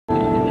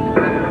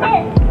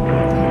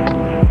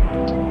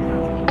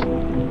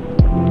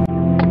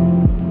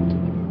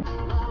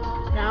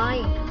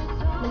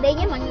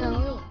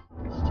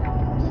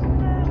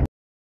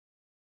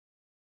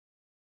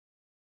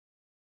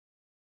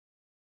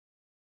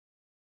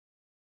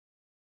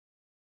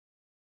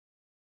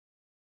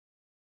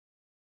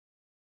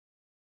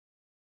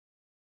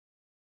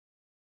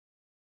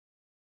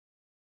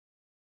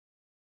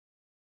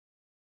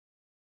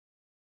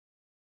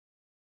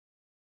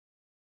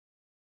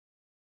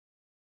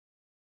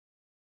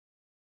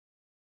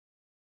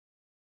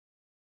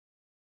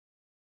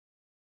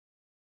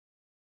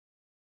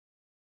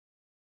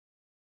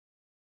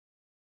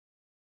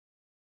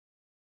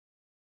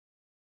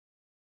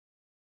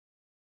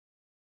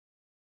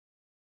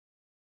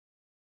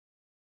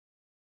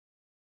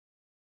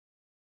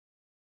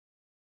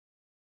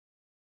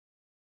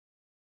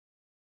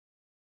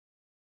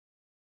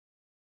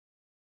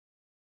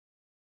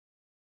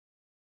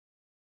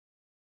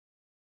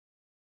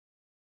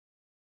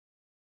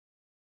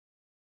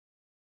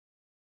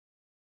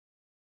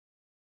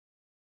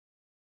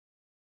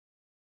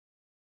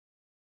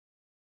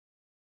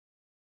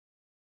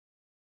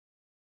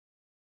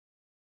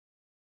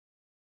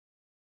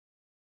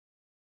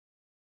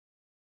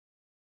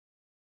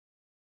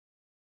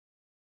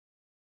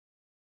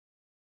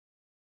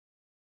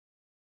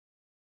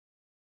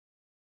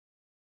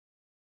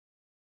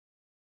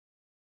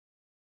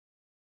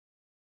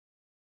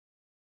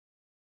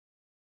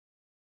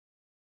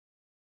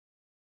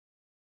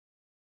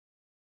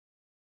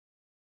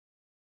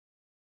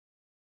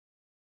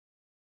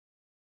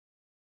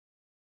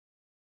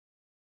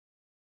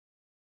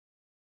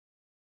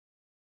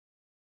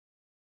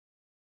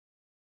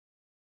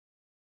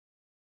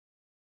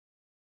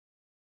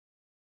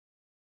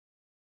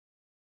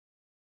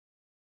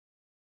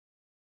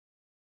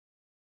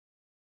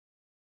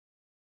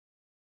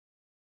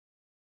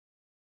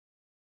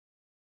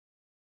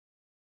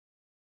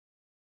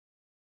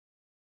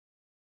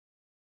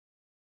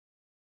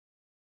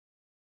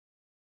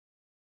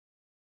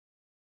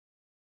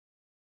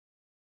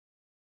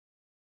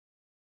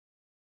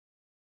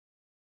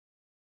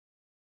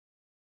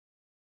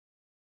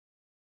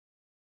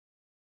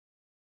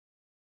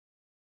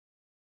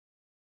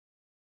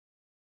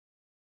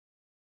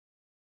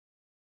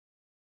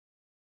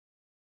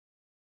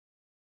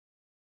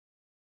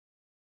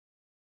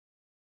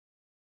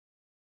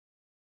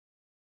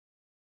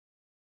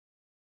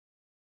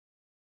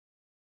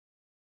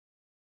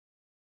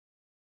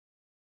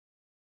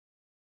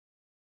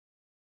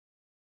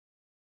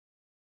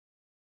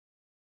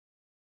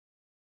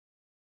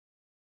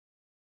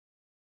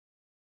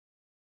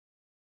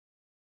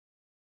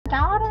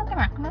chó đó, cái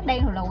mặt nó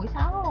đen lùi lùi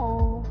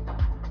xấu.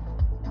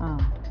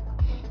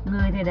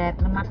 Người thì đẹp,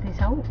 mặt thì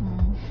xấu.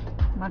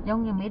 Mặt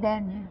giống như Mỹ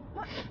đen vậy.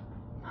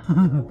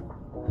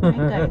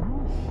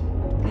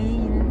 Kỳ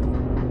nữa.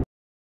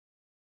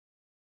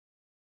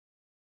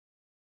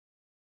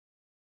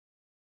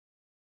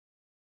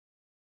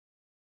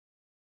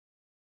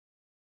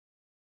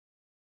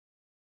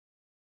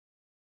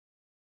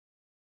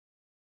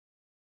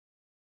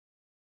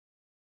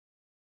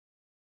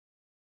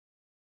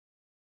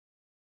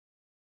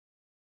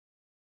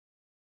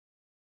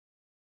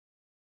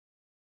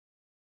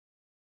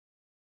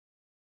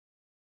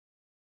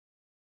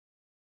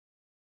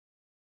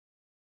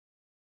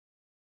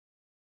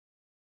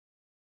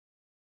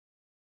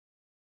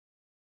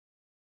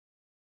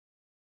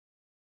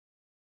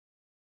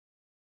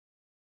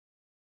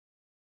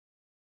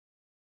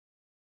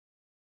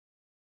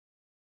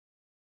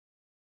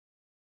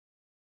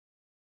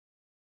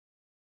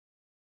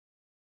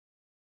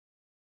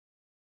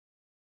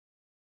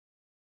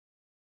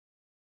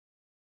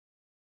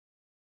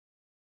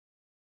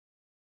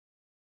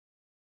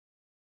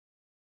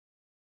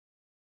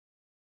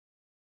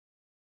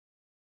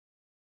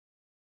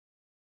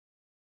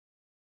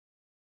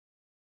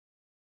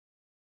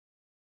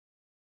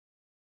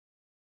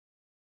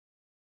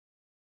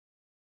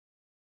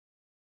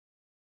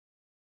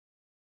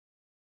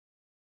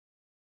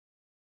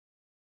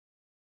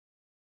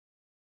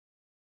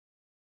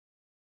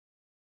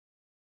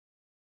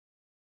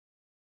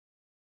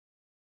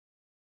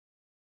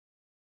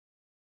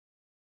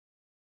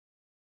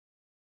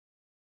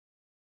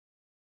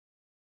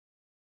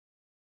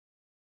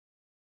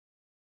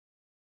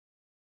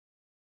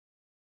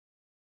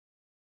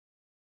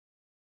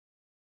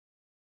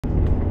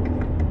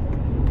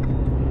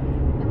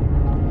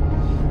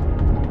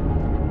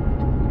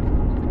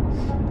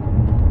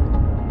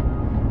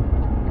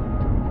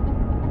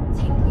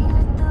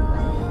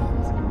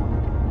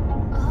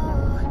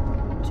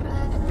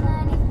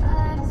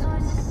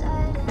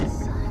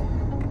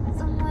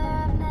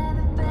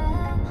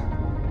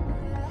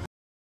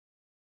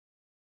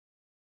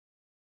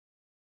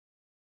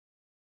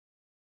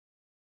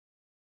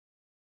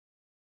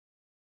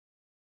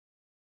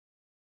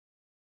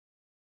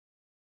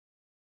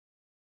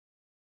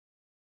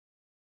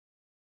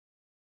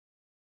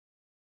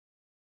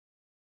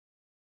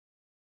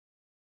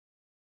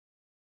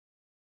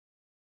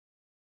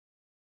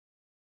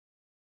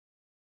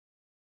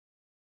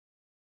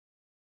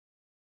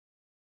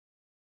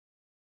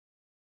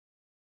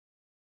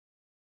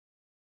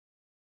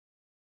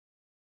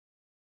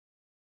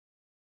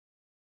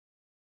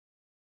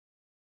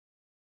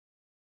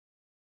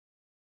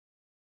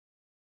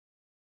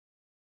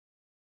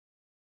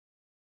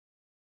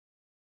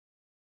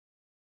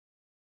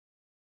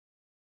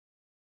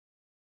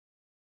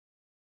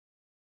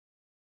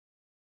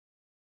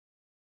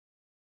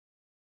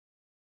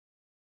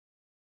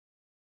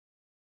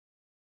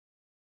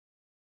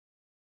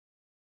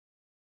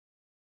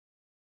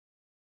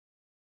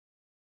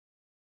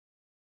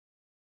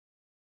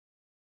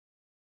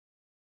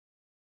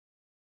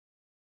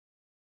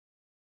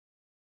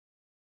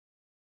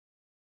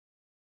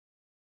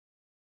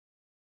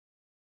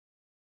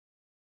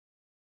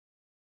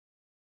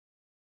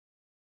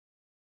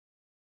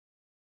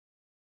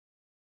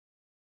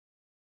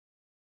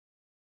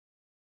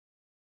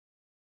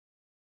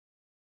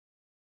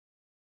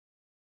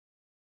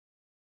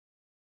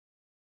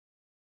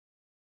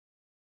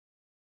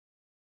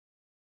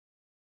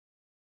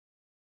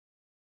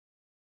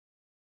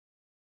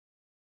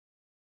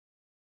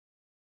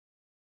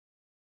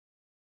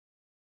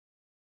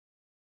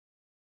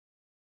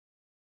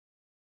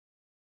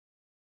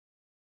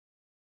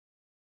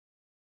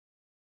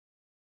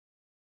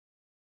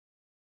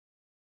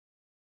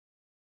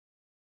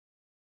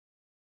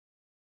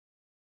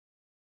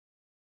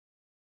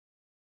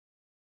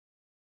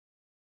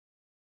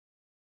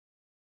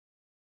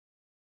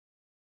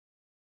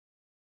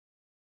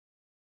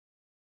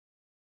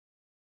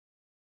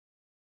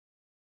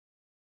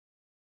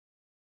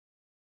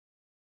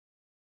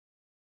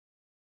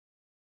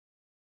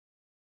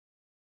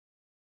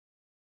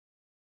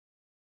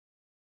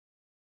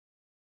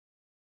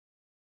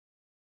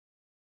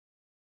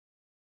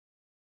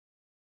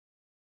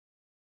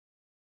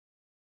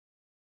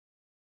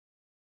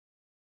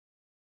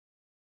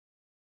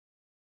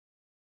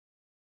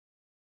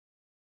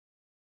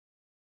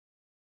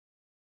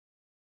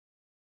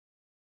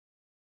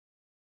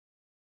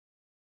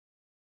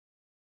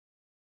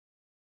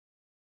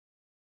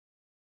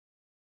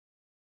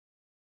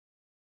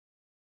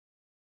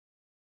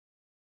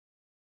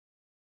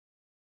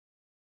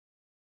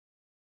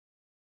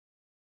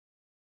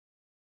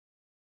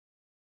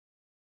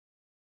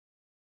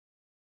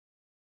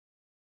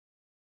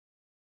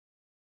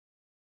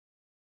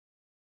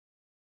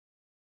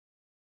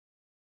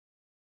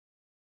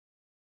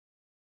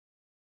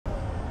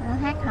 Nó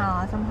hát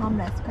hò xong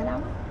homeless cái đó.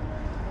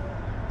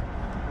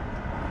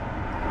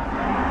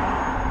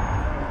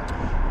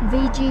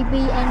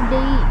 VGBND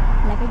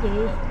là cái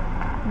gì?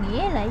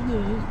 Nghĩa là cái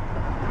gì?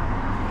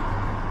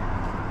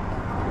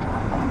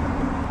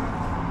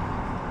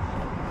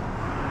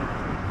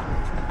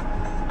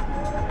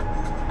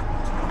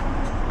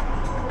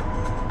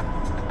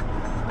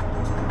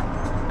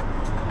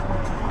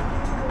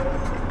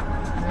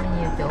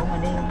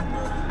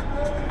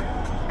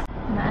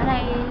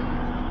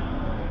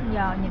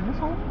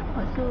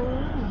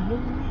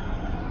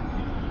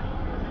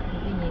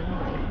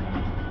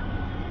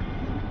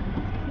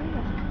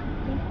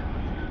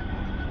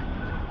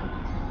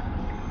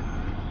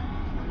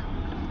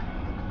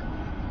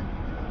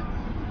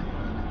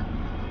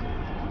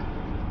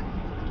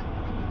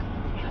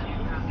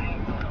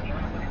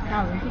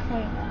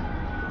 xe.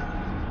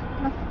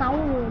 Nó xấu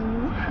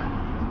luôn.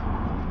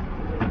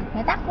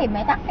 Mẹ tắt thì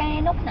mẹ tắt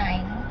cái nút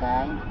này, ok.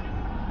 Cái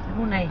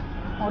nút này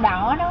Màu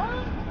đỏ đó.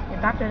 để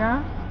tắt rồi đó.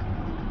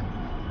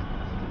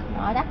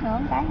 Rồi tắt nữa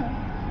một cái nữa.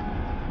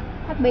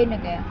 Tắt pin này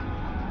kìa.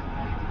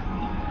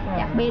 Rồi.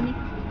 Chặt pin đi.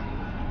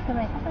 Sao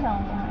mày tắt cái đòn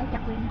còn hỏi chặt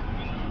pin.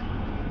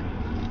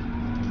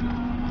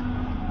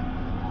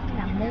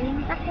 Làm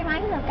đi, tắt cái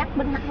máy rồi cắt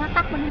bên nó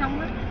tắt bên hông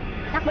á.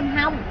 Tắt bên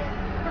hông.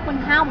 Tắt bên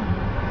hông.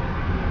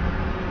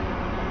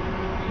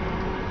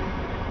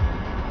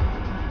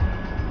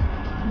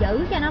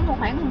 Giữ cho nó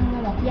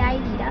khoảng 1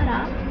 giây gì đó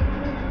đó.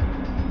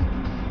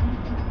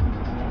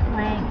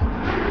 Ngoan.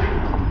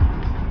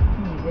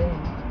 Gì ghê.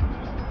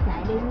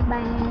 Lại đi ba.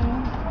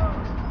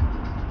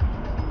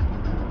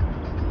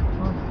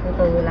 Thôi, từ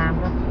từ làm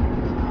đó.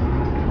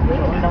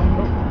 Chỗ đông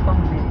đúc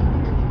không thể.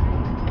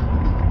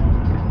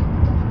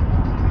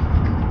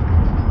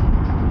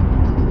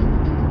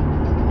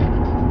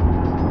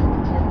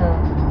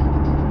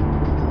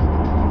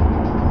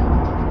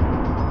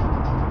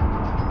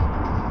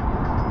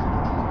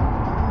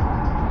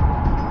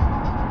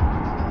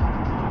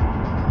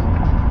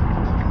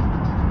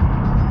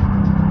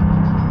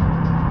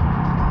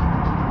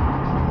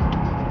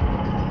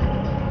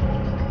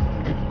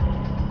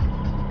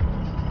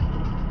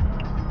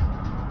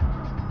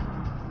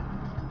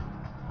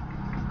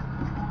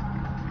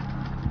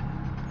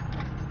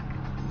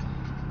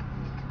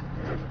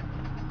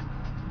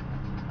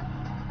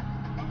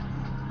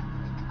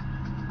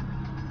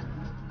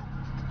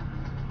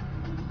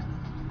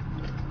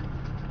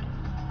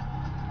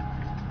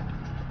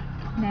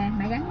 Nè,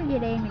 mày gắn cái dây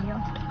đen này vô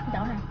cái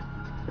chỗ này.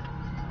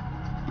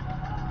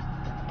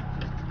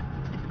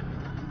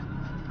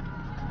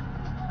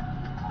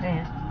 Đây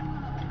hả?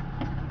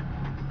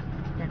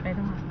 Chặt đây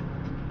đúng không?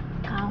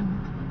 Không.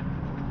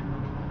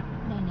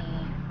 Đây nè.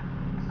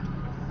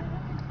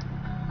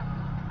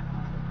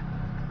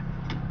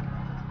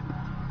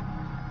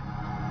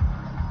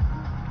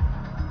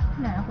 Cái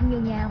nào nó cũng như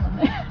nhau mà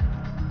mẹ.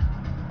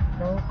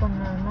 Đâu con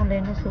nó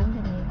lên nó xuống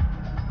cái gì?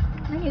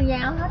 Nó như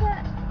nhau hết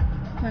á.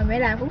 Mà mẹ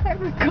làm cũng thấy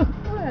cực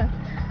quá à.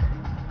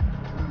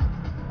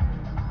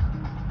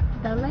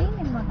 Trợ lý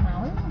này mệt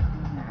mỏi.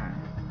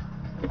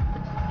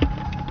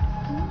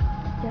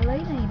 Trợ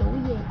lý này đủ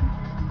gì?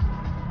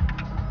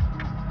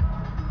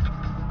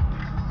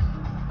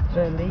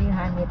 Trợ lý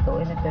 20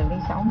 tuổi là trợ lý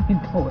 60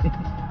 tuổi.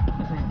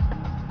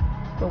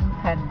 Trung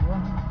thành quá.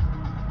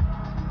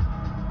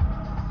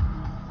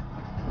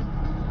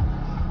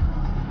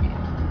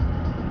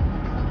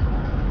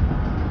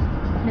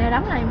 Nè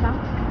đóng lại em không?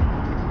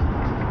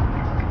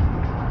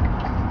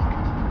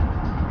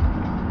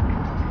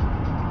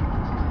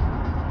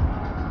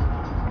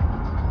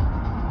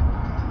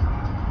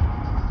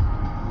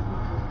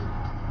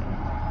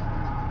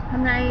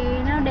 Hôm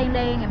nay nó đen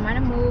đen, ngày mai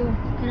nó mưa,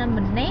 cho nên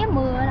mình né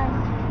mưa ở đây,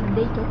 mình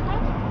đi chỗ khác.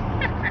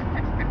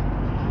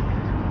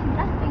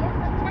 Đất thì rất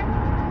là nắng,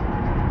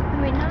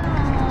 vì nó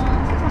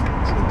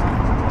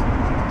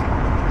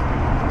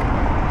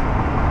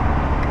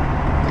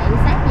chạy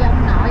sát vô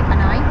ông nội bà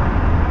nội.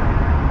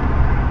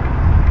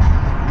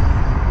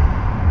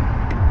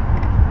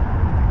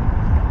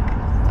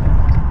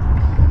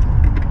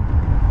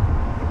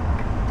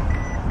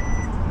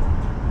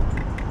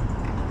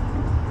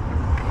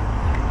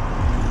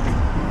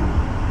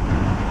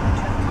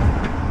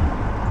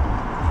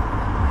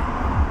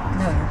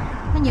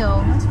 Nó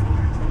nhường á.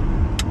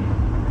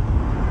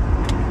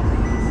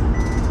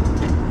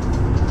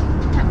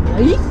 Thằng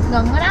Lý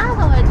gần ở đó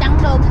thôi rồi chặn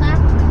đường ta.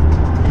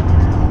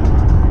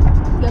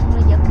 Dừng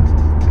là dừng.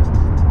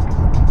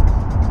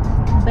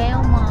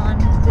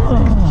 Belmont.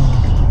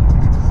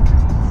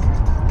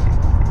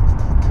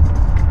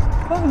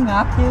 Có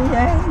ngập chưa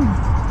vậy?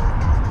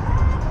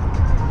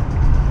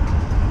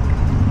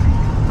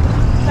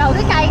 Đầu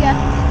cái cây kìa.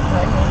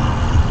 Rồi vậy.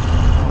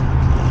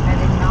 Hai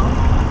đêm nói.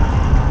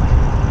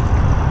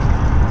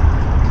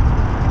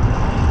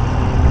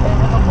 Đây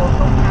nó có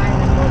 102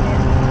 là ngồi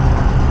lên.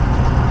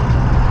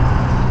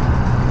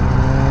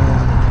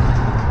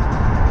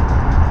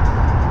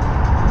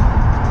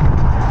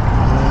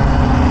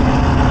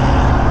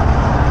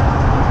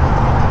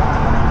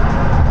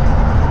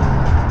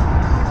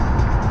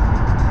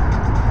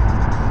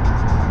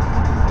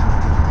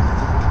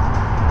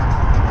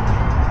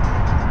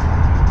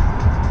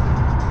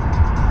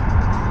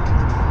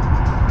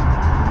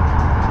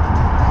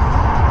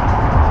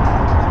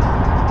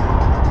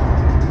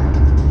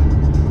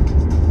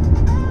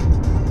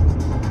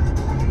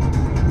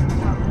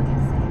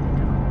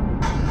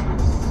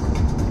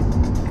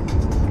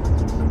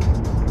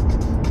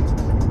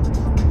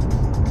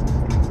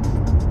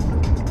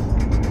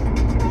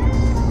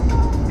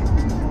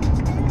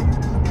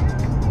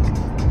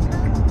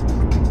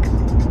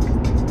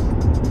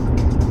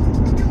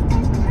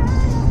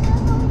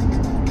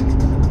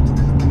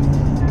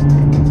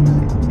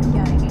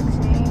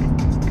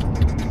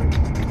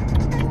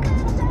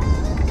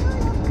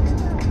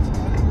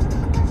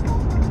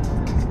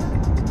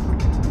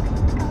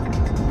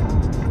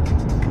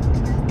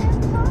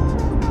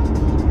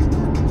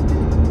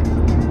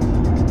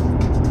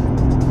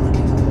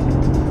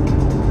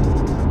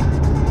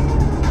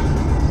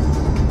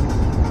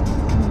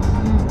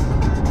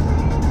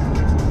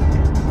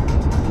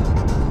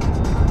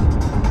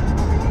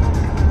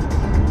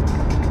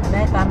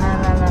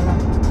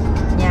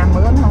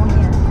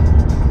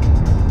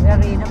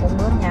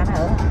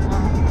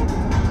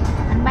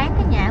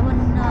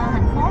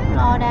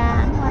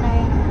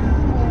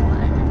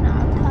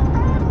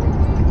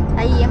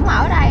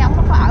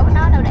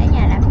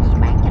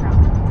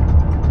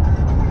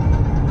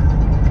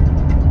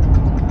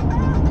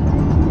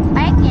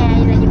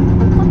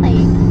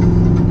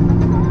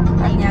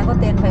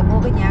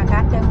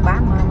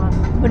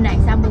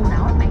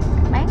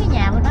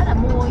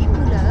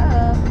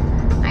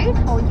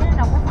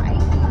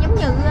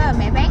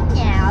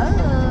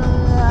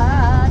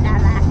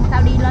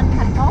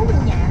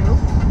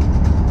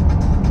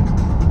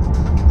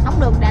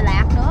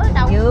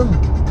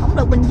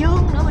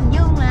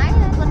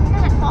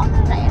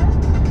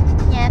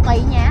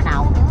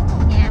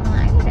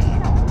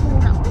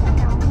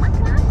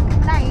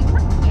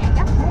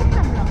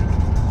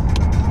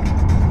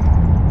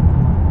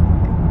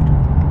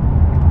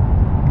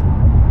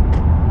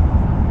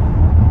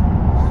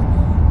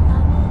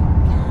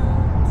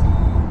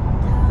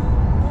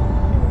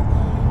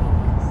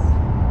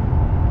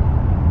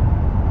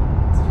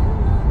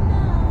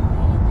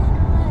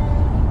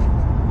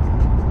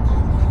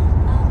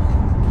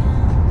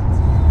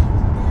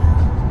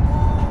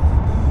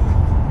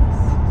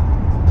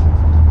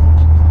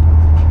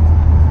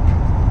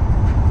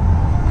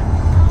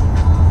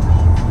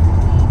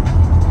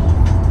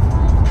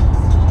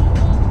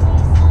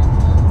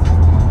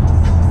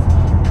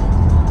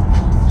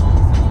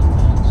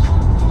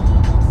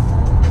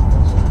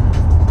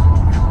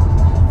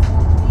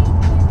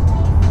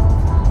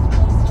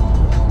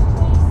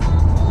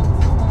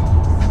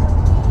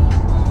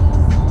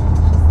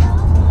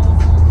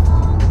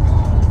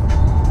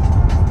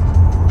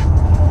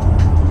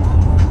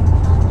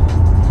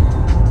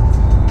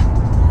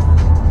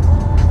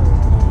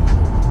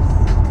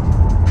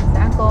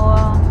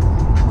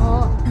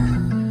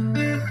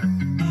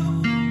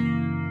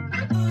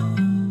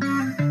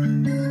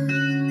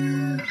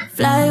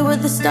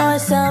 with the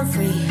stars, sound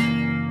free.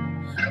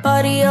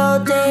 Party all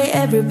day,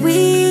 every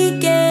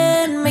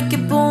weekend. Make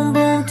it boom,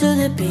 boom to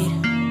the beat.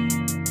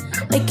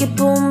 Make it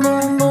boom,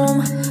 boom,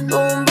 boom,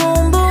 boom,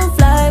 boom, boom.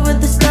 Fly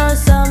with the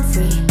stars, I'm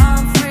free.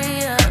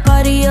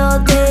 Party all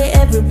day,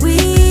 every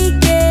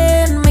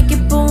weekend. Make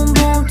it boom,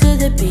 boom to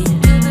the beat.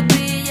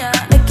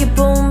 Make it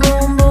boom,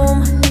 boom,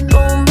 boom,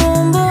 boom,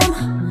 boom,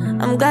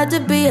 boom. I'm glad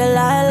to be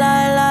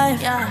alive,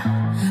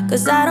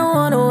 cause I don't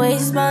wanna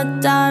waste my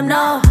time,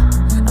 no.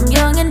 I'm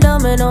young and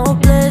dumb and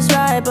hopeless,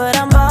 right? But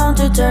I'm bound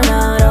to turn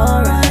out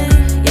alright,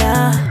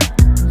 yeah.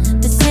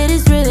 The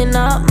city's really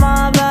not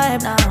my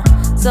vibe now,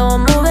 so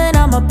I'm moving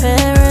out my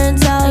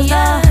parents' house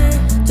now,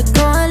 to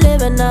go and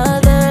live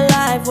another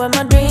life where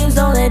my dreams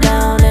don't lay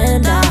down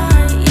and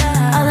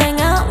die. I'll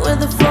hang out with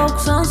the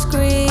folks on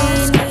screen.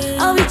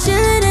 I'll be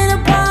chilling in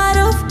a pot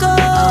of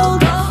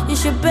gold. You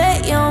should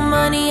bet your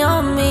money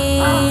on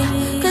me,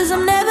 cause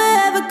I'm never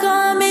ever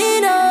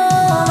coming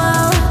home.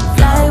 I'll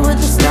fly with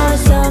the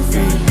stars, I'm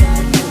free.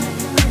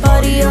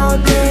 Party all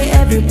day,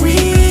 every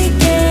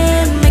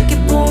weekend. Make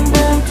it boom,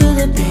 boom to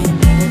the beat.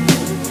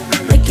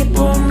 Make it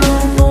boom,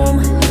 boom, boom,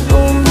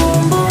 boom,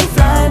 boom, boom.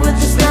 Fly with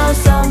the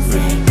stars, I'm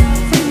free.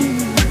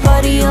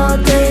 Party all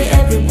day,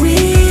 every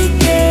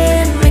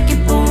weekend. Make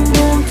it boom,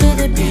 boom to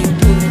the beat.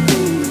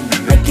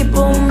 Make it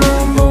boom,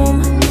 boom,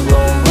 boom,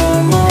 boom,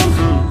 boom,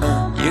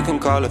 boom. You can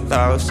call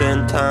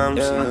 1,000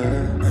 times,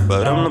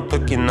 but I'm not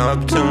picking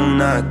up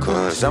tonight,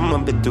 cause I'm a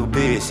bit too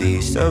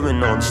busy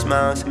serving all the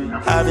smiles,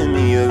 having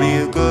me a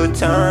real good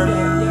time.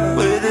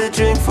 With a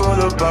drink full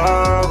of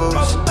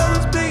bubbles,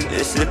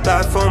 it's the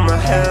bad for my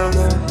health.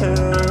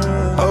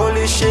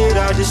 Holy shit,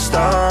 I just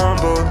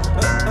stumbled,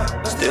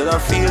 still I'm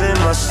feeling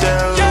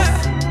myself.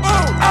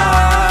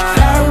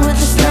 Fly with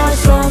the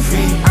stars, I'm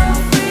free.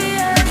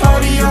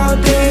 Party all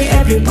day,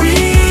 every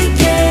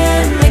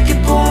weekend. Make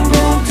it boom,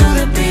 boom to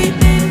the beat.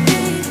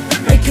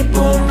 Make it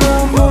boom,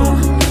 boom,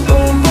 boom,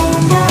 boom, boom,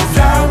 boom.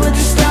 Fly with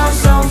the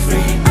stars, I'm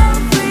free.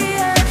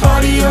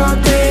 Party all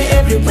day,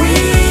 every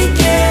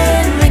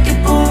weekend. Make it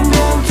boom,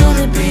 boom to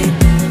the beat.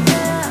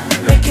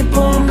 Make it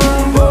boom,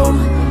 boom, boom,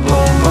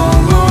 boom, boom,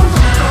 boom.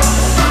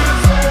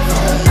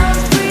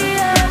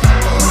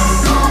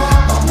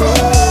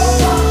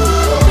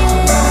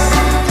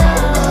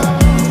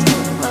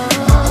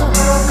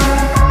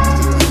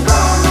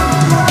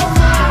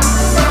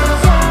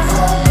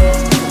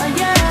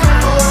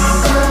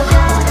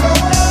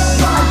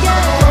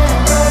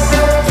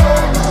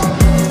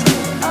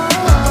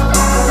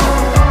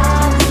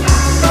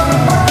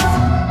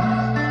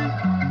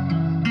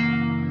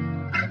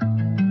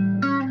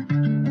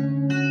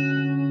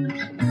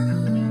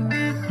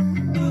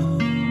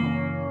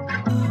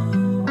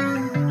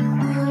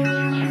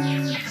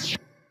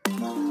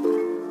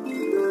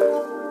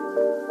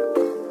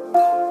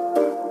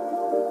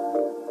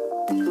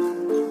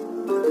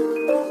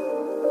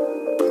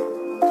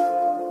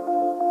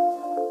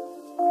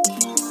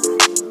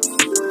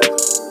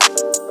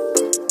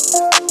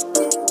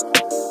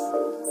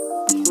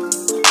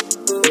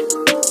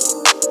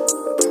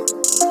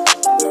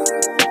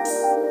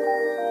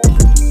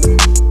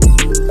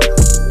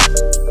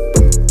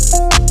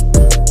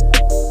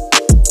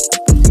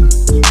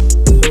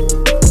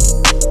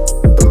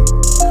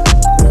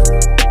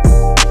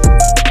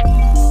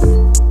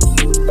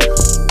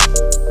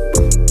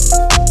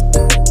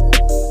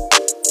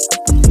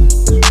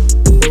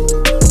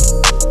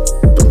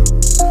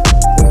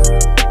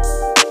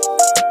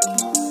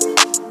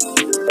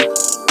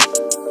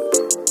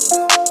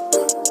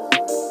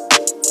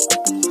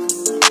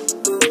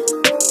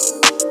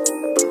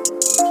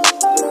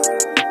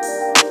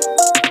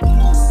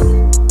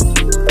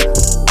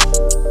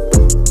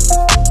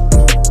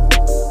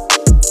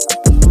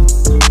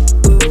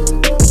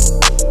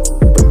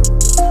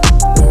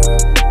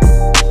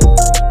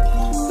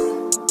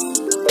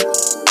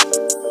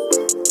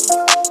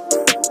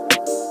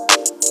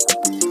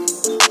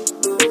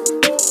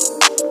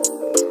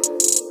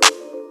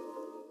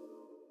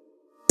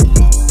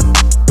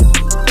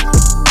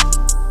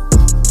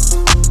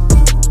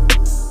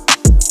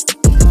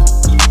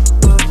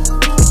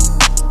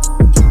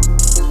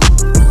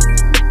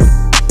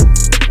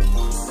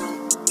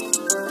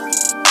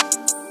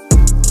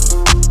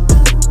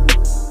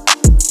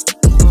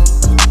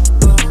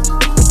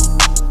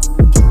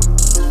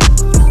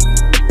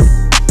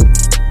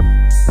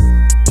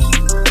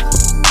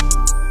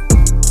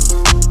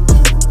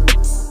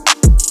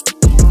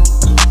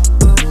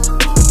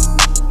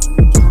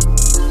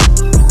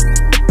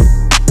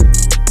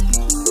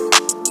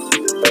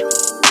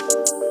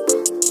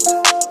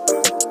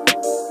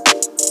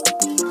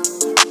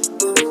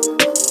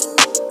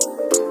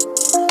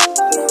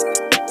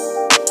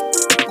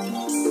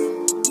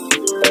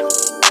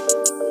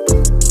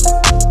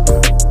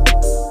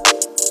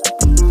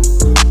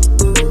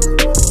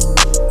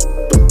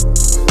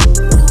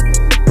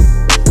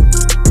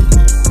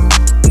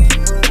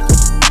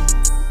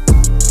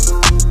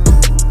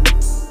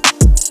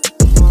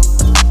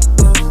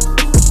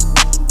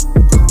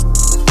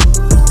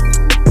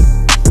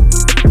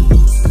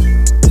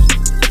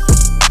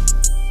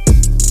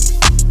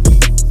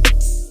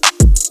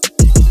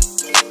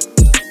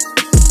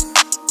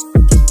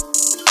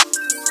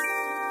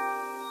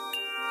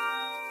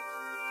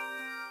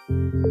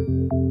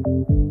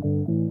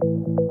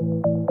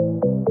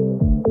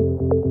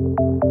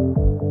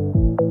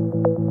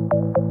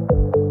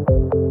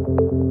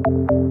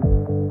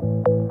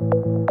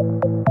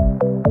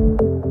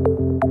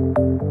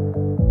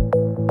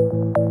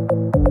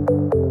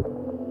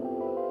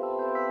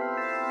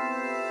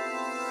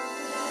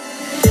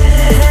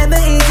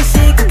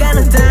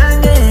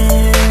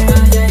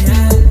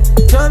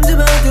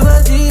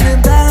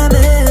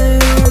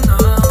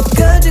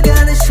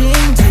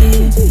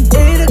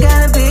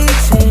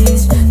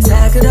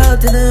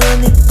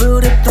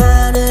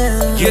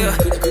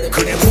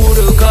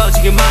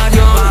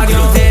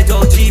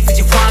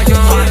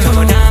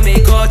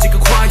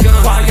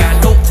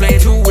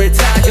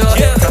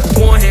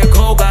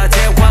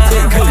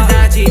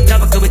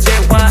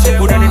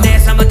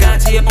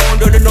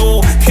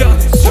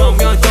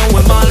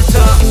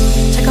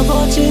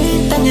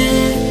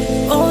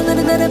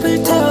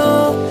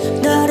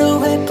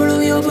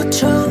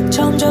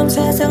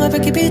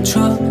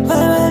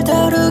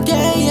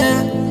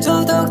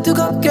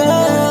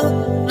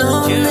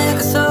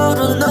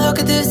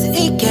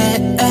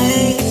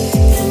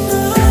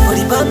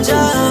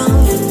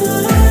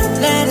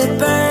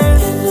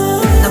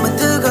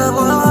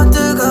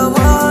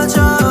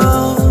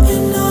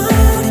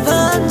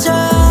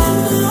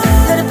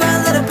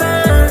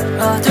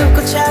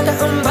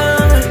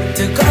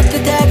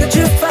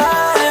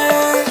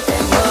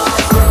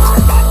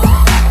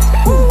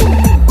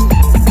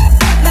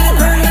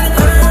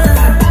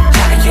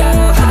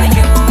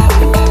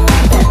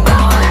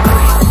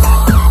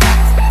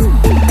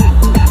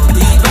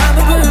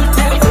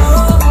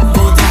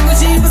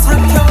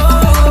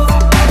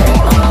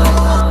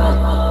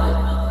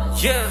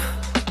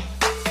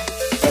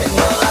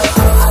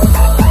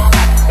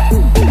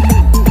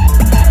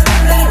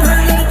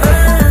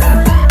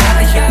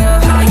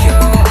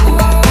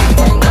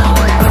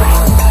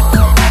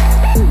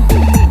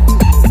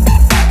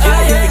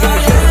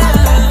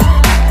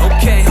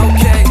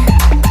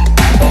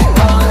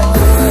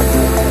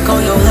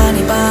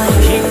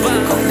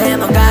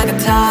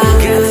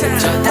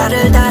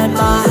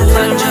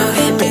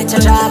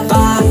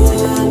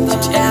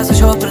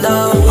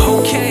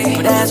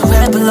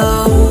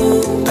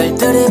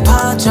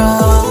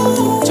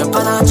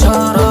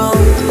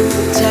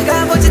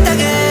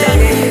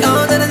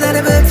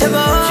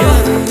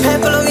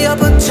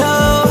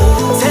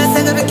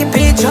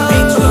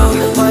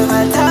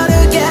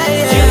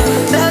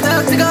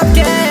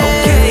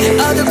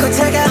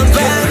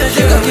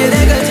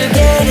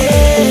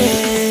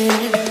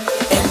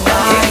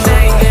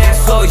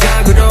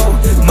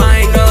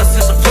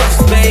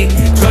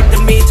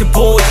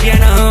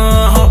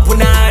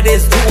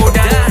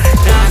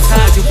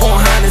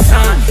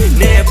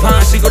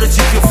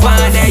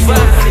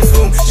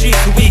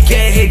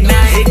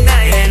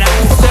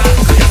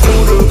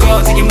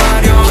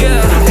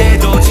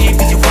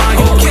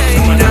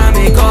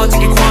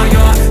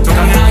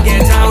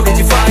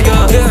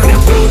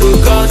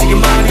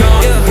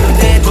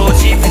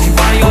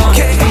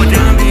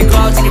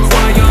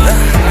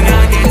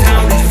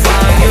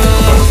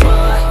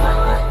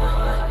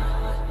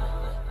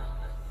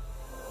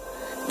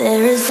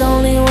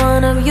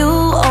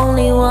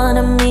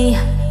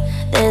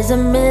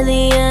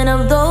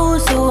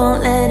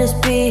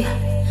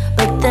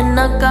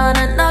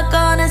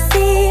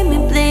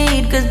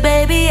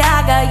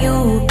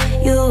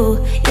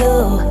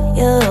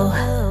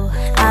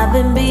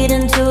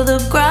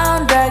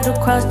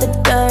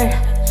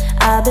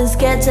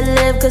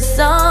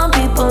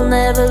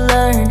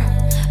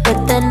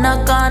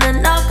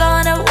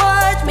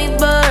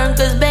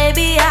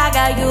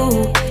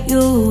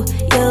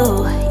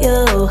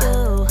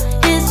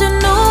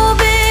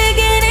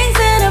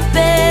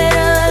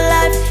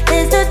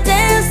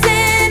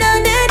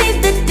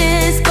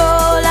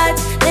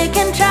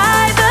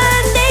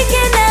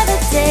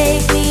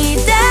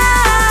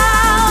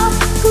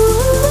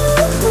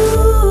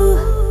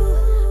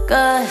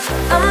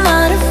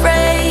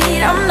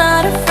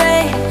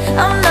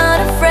 I'm not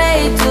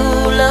afraid to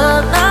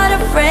love, not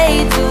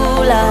afraid to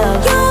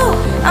love you.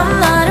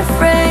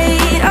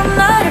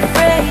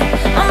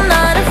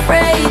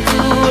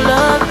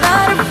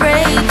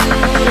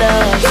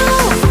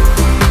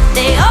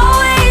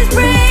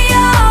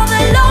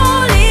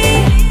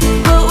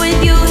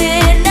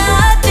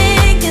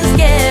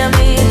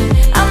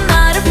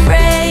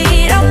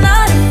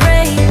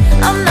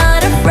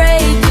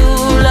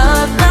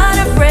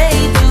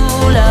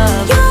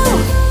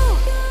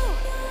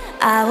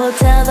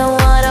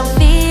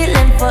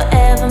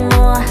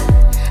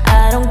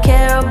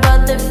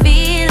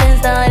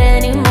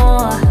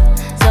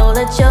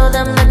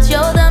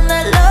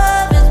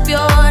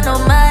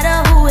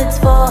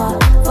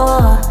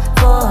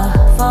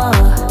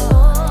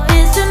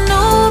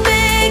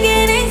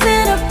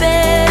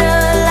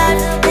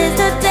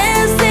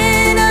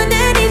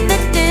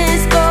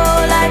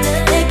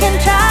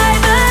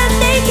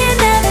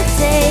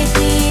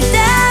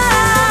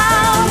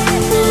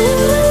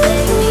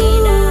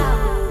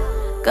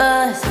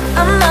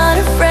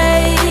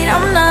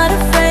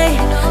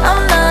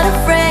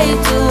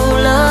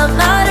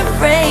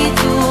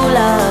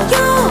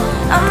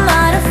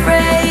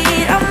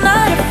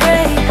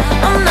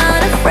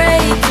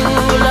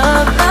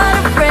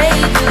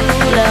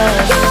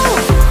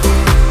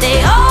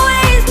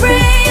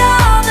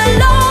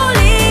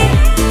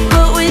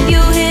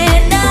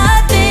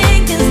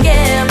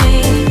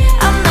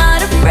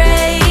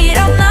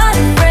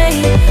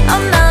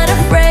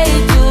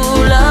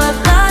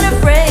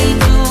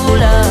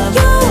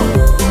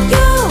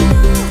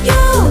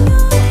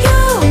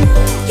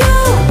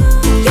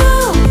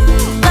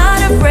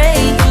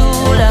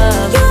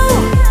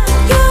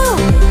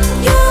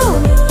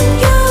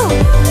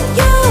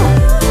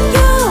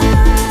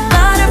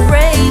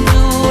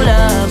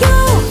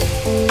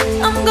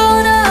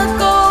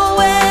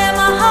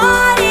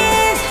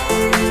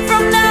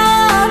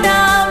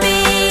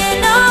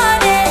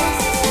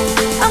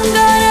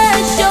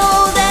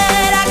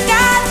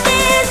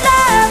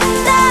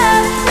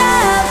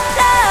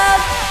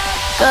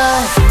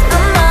 but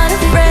I'm not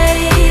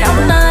afraid,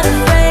 I'm not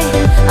afraid,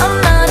 I'm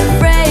not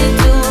afraid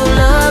to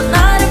love,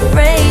 not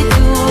afraid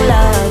to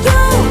love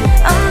you.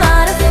 I'm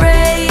not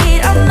afraid,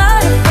 I'm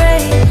not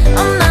afraid,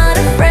 I'm not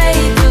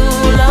afraid to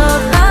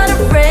love, not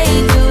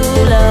afraid to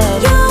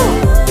love you.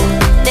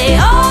 They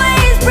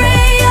always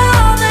pray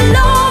on the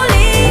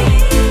lonely,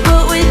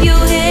 but with you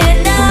here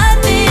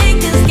nothing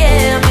can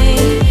scare me.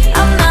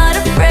 I'm not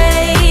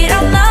afraid,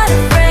 I'm not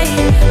afraid,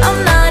 I'm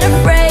not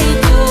afraid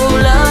to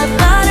love,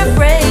 not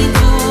afraid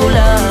to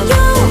love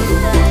you.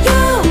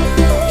 You,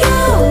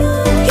 you,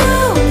 you,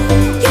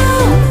 you,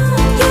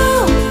 you.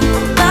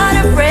 Not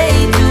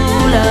afraid to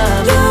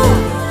love you.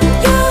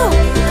 You,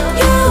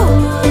 you,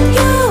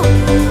 you,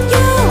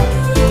 you,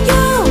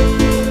 you.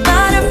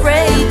 Not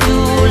afraid to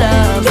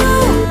love you.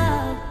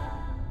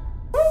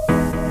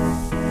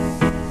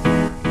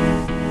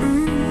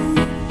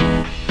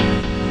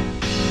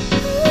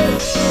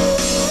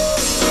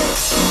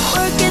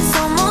 Work is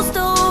almost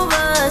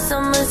over,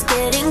 summer's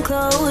getting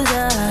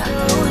closer.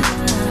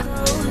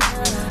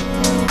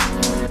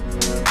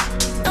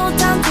 No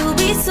time to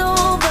be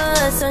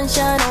sober,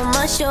 sunshine on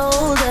my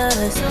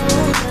shoulders.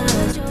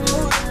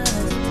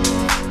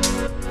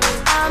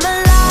 I'm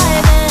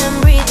alive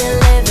and breathing,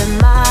 living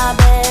my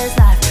best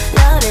life.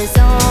 Love is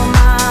on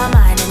my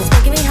mind and it's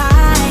making me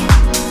high.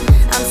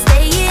 I'm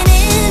staying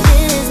in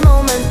this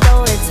moment,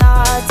 though it's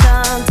hard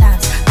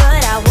sometimes,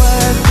 but I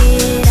work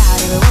it out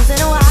every once in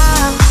a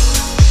while.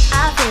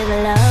 I feel the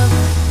love,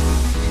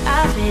 I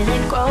feel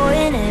it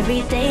growing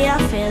every day. I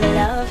feel the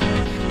love,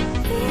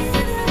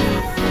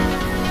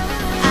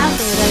 I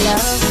feel the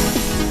love.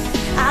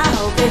 I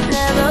hope it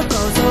never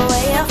goes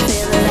away. I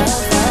feel the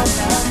love, love,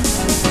 love.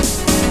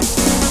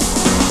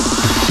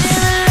 Feel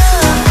the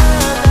love,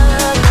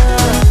 love,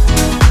 love.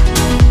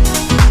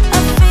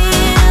 I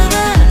feel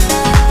the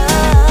love.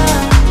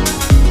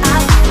 I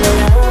feel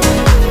the love.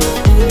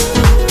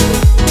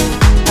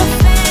 I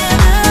feel the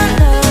love.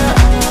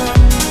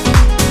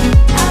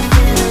 I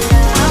feel the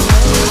love.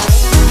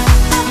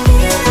 I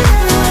feel the love. I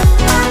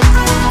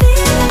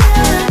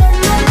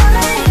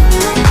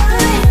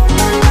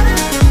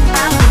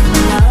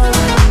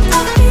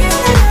feel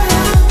the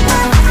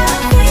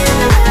love.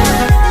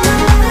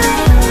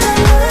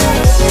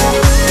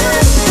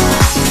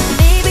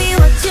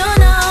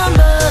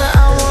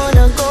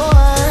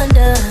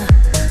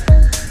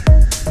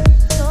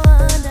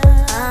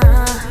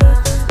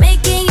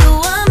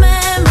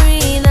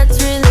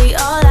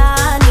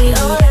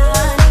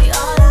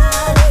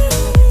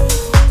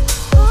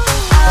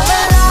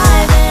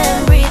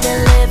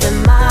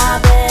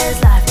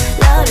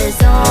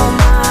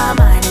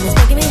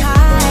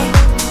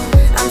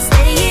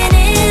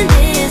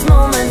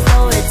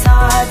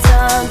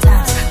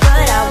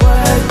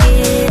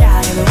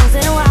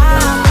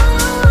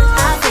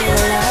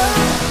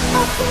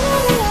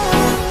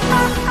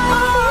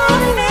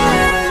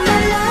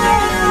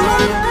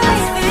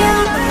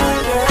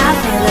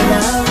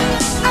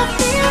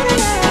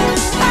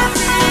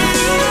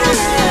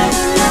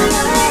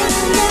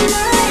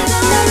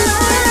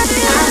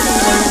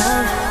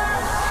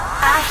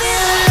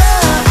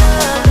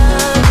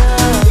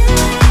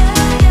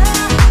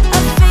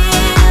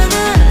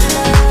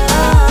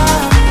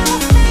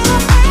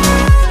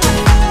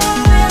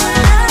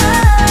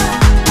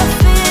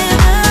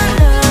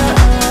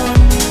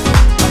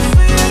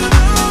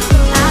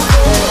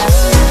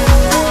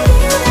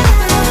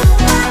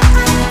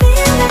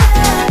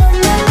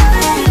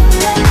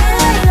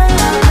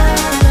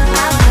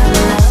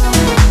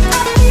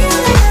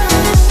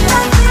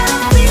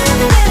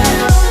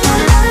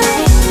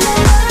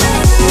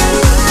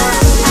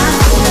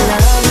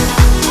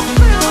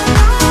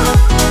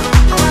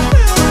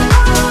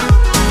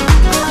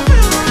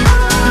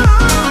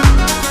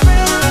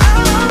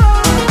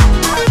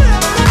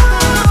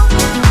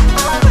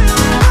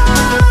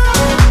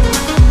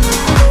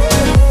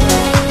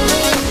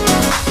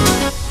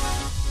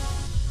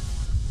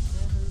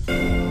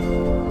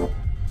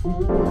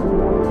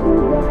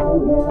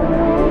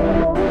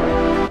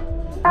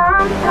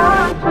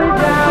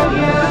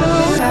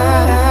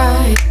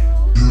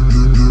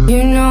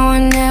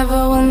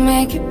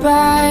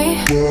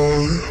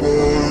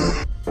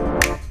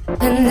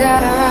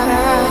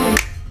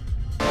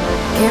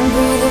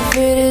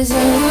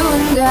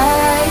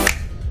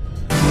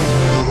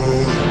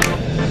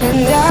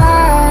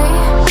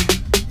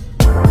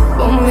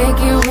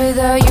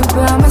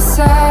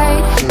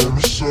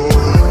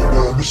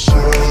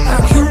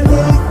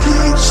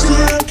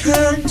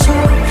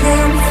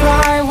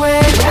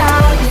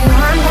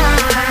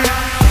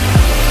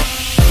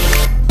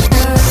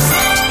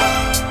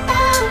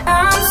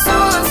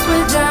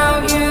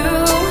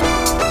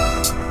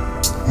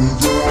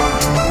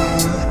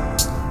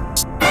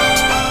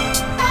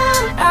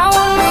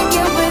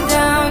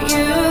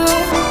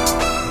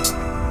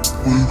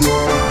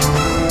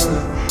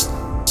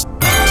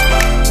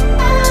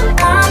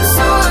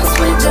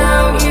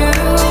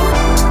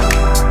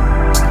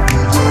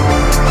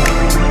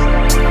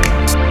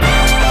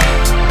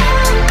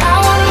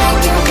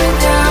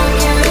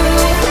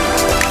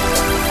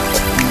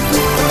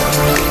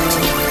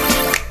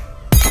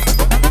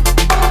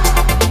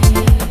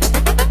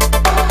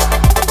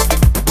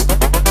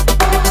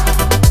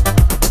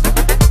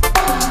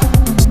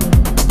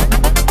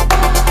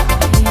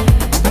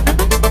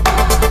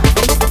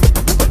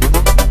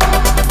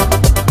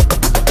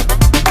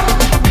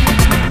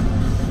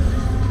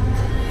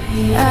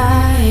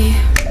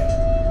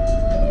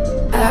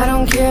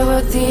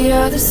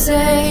 others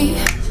say,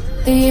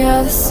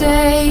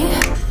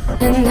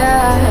 and I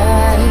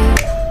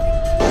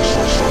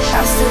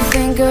still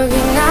think of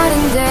you night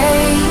and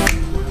day,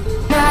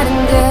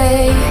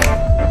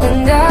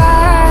 and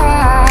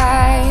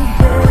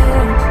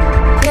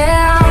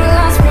yeah, I've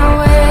lost my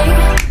way,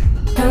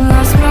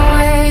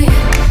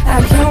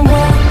 I can't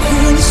walk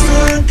and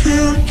stand,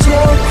 can't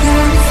talk,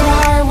 can't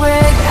fly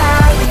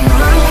without you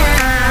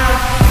now.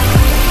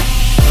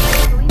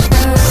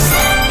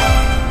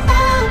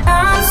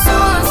 I'm so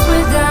lost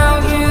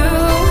without you.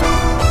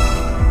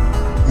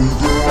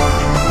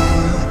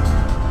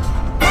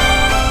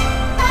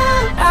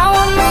 I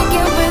won't make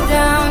it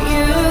without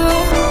you.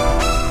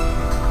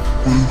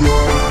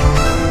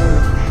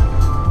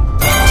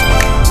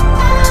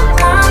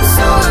 I'm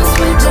so lost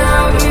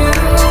without you.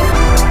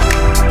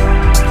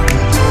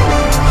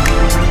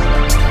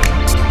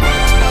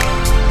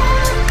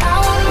 I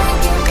won't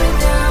make it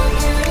without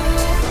you.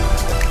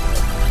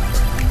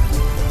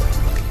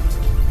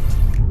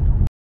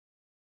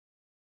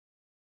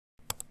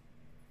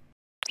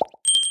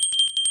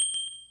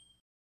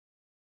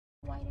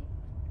 Quay đi.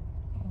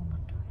 Ô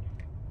mặt trời.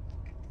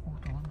 Ô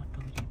trời ơi, mặt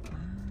trời đẹp quá.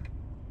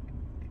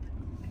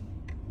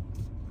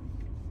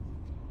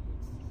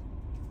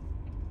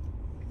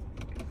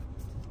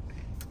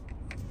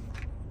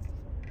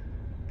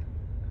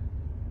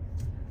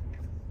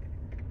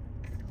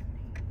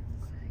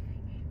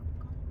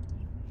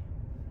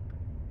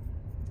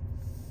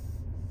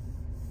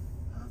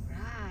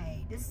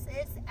 Alright, this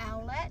is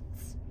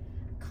outlets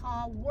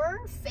called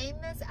world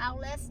famous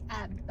outlets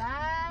at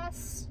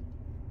Barstow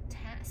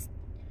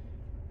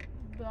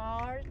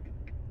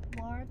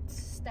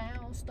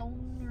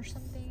Stone or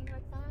something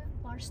like that.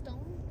 Barstow.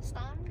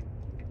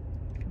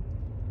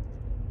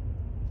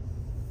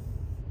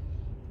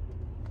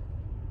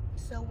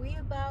 So we're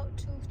about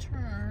to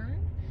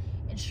turn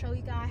and show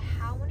you guys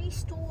how many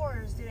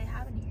stores do they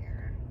have in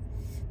here.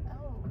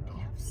 Oh, they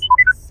have so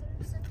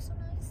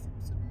nice.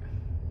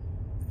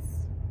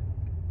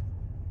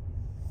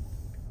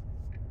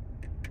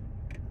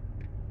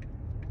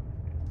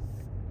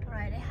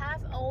 Alright, they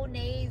have Old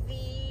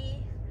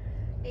Navy,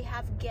 they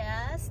have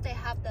Guess, they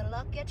have the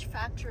Luggage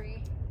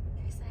factory.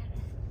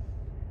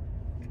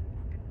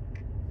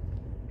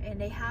 And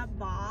they have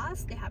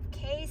Boss, they have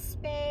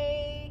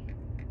K-Spay.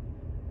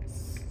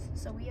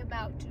 So we're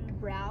about to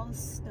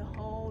browse the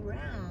whole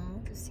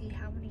round to see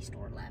how many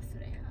stores left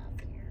they have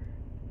here.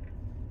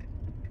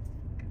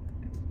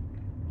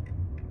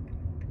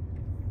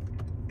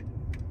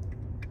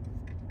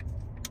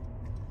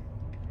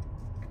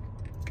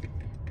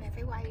 Mẹ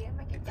phải quay á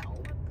mấy cái chỗ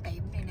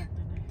tiệm này nè.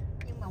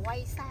 Nhưng mà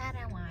quay xa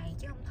ra ngoài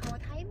chứ không thôi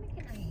thấy mấy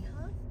cái này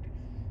hết.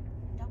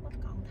 Đâu có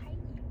còn thấy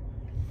gì.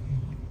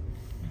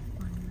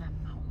 Quanh làm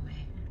màu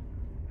mè.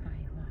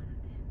 Hài hòa.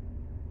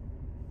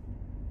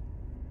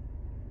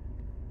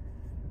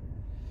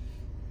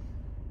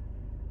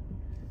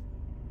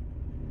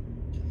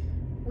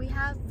 We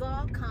have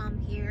Volcom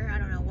here. I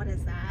don't know what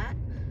is that.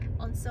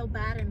 Also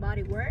Bath and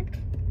Body Works,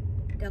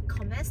 the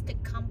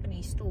Domestic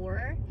Company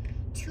store.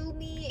 To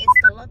me,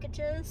 it's the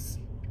Luggages,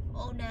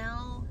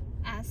 O'Neill,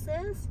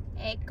 Asses,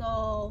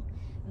 Echo,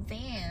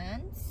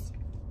 Vans.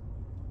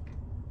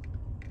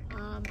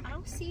 I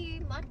don't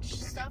see much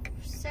stuff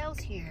sales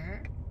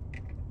here.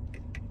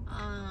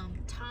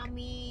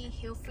 Tommy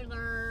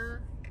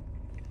Hilfiger,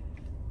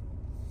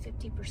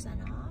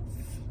 50%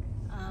 off.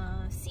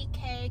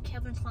 CK,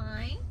 Calvin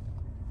Klein.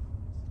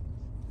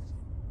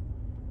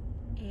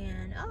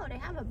 And oh, they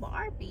have a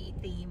Barbie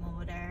theme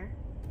over there.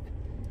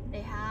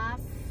 They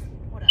have,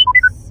 what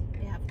else?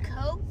 They have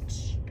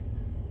Coach.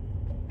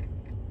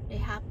 They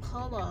have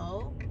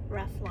Polo,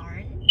 Ralph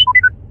Lauren.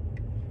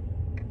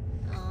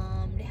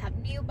 They have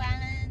New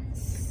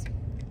Balance.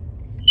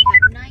 They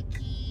have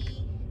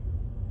Nike.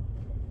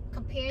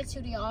 Compared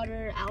to the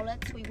other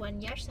outlets we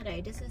went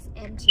yesterday, this is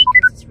empty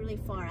because it's really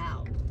far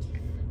out.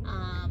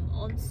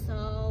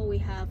 Also, we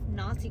have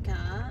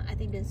Nautica. I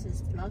think this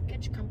is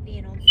Luggage company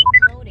and also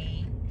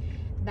clothing.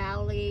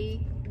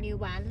 Bally, New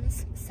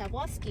Balance,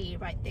 Swarovski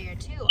right there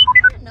too.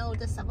 I didn't know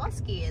the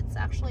Swarovski. It's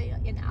actually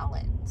an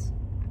outlet.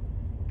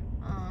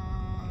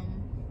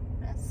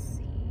 Let's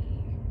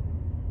see.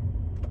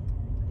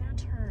 I'm gonna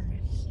turn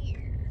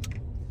here.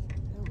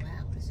 Oh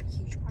wow, this is a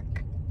huge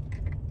parking.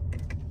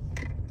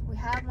 We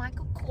have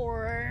Michael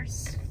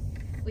Kors.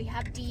 We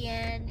have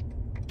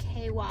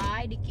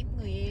DNKY đi kiếm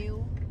người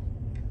yêu.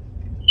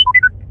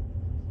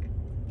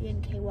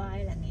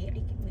 DNKY là nghĩa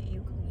đi kiếm người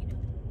yêu không gì đâu.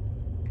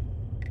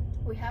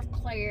 We have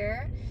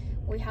Claire.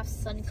 We have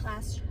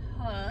Sunclass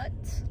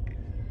Hut.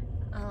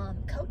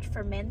 Coach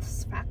for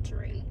Men's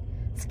Factory.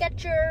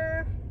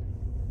 Sketcher.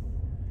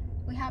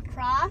 We have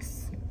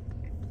Cross.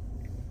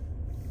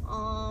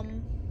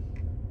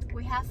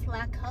 We have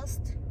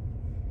Lacoste.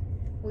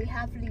 We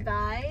have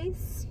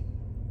Levi's.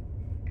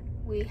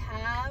 We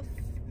have,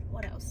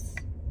 what else?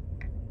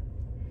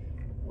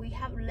 We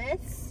have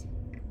Liz.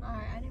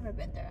 I never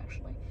been there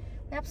actually.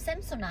 We have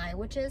Samsonite,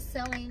 which is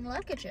selling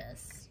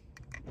luggages.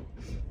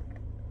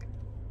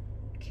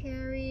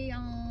 Carry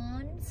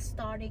on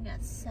starting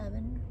at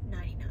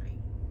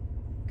 $7.99.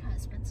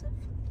 expensive.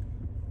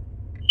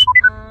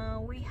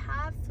 We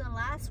have the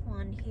last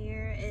one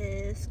here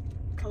is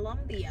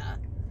Columbia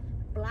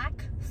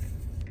Black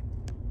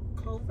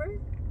Clover.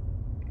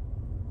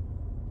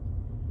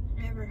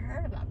 Never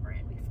heard of that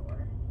brand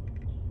before.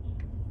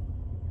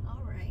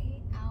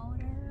 Alright,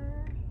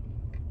 outer.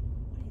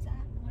 What is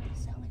that? What are you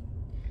selling?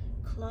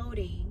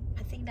 Clothing.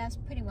 I think that's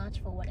pretty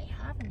much for what they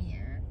have in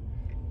here.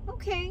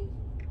 Okay.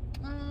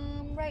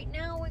 Right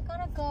now we're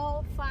gonna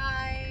go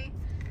find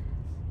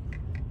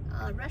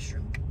a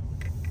restroom.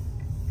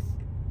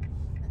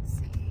 Let's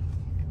see.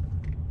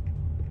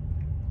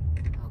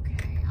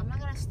 Okay, I'm not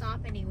gonna stop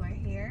anywhere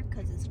here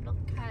because it's look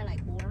kind of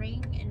like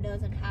boring and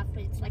doesn't have.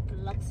 It's like a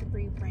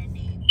luxury brand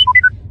name.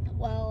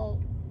 Well,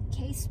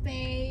 Case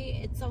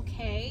Bay, it's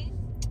okay,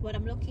 but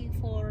I'm looking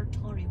for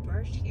Tory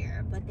Burch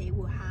here, but they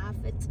will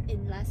have it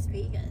in Las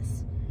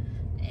Vegas.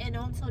 And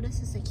also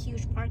this is a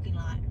huge parking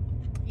lot.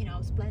 You know,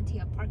 it's plenty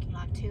of parking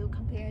lot too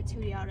compared to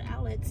the other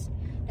outlets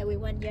that we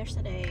went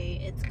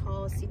yesterday. It's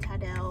called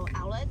Citadel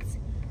Outlets.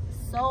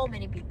 So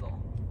many people,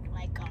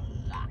 like a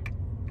lot.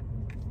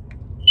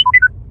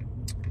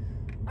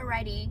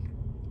 Alrighty.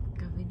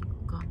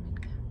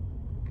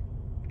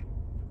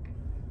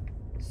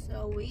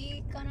 So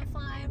we gonna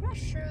find a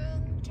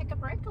restroom, take a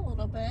break a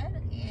little bit,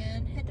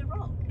 and hit the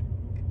road.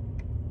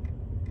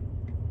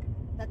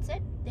 That's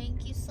it.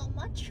 Thank you so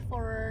much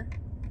for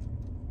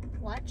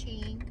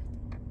watching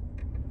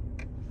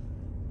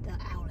the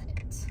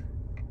outlet.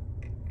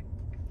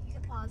 You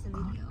can pause the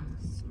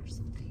videos or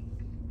something.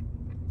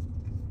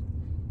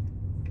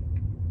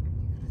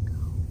 You're gonna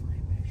go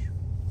find restroom.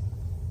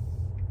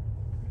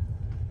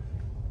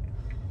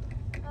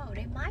 Oh,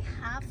 they might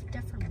have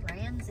different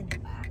brands in the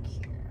back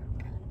here.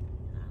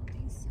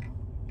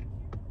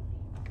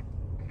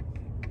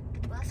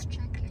 Let's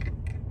check in.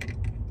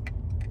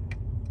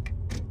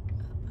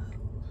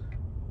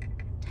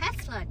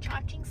 Tesla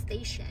charging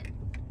station.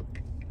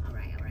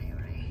 Alright.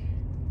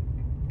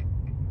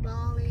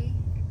 Bali.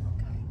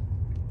 Okay.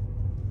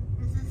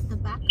 This is the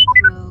back of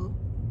the road.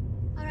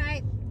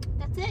 Alright,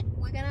 that's it.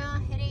 We're gonna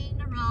hitting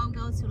the road,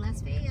 go to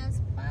Las Vegas.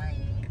 Bye.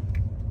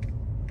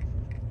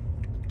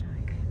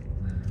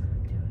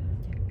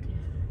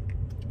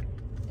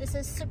 This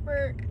is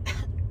super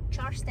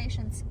charge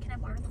stations. Can I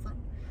borrow the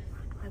phone?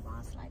 My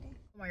boss lighting.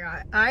 Oh my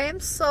god, I am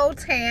so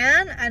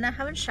tan and I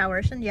haven't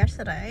showered since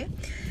yesterday.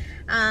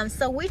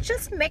 So we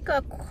just make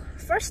a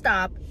first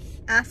stop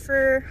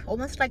after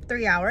almost like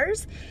 3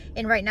 hours,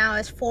 and right now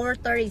it's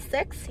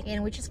 4:36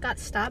 and we just got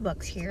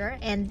Starbucks here,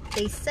 and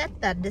they said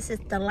that this is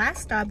the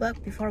last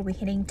Starbucks before we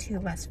heading to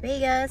Las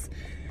Vegas.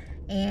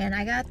 And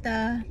I got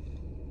the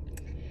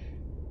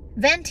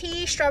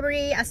venti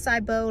strawberry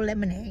acai bowl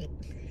lemonade,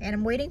 and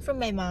I'm waiting for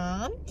my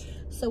mom.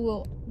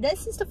 So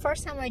this is the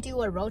first time I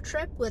do a road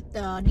trip with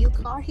the new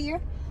car here.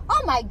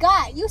 Oh my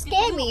god, you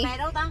scared me. Cái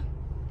đâu ta?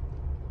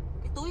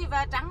 Cái túi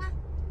va trắng á.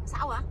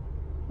 Sao ạ?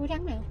 Túi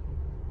trắng nào?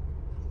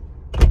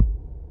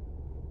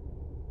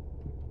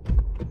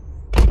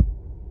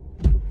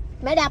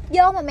 Mẹ đập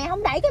vô mà mẹ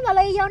không đẩy cái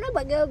vali vô, nó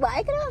bị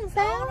bể cái đó làm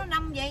sao? Nó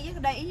nằm vậy chứ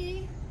đẩy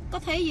gì? Có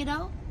thế gì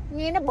đâu.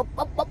 Nghe nó bụp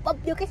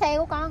vô cái xe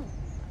của con.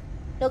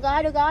 Được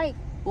rồi.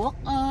 Ủa,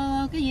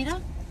 cái gì đó?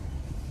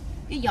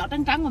 Cái giỏ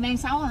trắng mà mang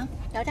sau hả?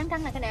 Giỏ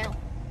trắng là cái nào?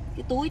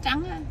 Cái túi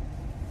trắng á.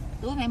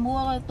 Túi mẹ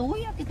mua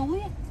túi á, cái túi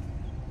á.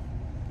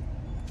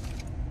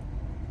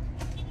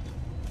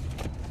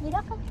 Dưới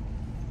đất á.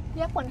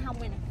 Dưới đất quanh hông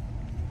này nè.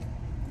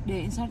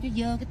 Để sao cho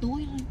dơ cái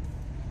túi thôi.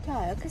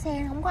 Trời ơi, cái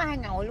xe không có ai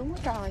ngồi luôn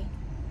á trời.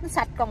 Nó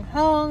sạch còn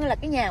hơn là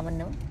cái nhà mình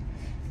nữa.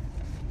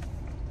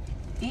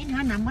 Cái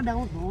nó nằm ở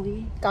đâu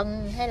rồi?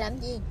 Cần hay làm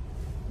gì?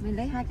 Mình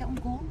lấy 2 cái ống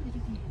cuốn thôi chứ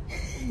kìa.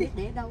 Không biết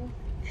để đâu.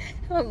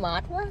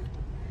 Mệt quá.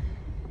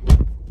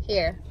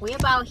 Here, we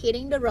about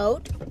hitting the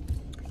road.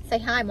 Say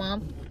hi,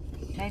 Mom.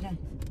 Đây rồi.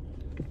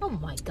 Oh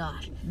my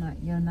god. Mà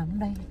giờ nằm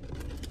đây.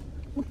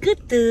 Cứ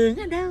tưởng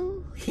ở đâu.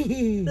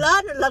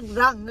 Lên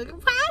lần rồi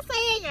phá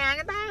xe nhà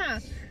người ta.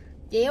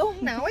 Chịu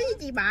không nổi với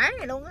chị bả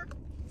này luôn á.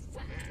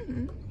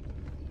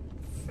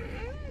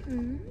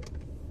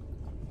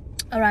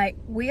 Alright,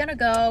 we're gonna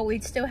go. We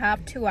still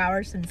have 2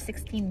 hours and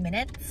 16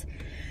 minutes.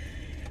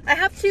 I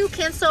have to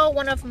cancel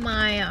one of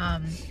my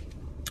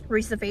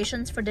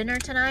reservations for dinner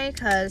tonight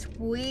because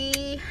we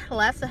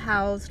left the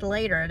house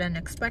later than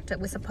expected.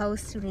 We're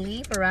supposed to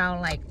leave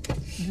around like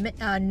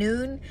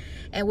noon,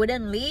 and we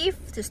didn't leave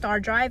to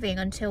start driving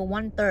until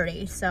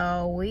 1:30,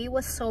 so we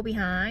was so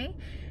behind.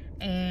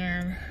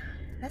 And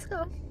let's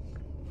go.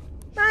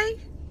 Bye.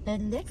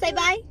 Then let's Say go.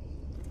 bye.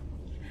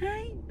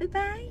 Hi, bye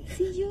bye.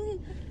 See you.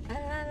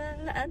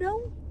 Ở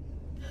đâu?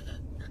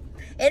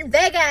 In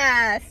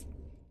Vegas.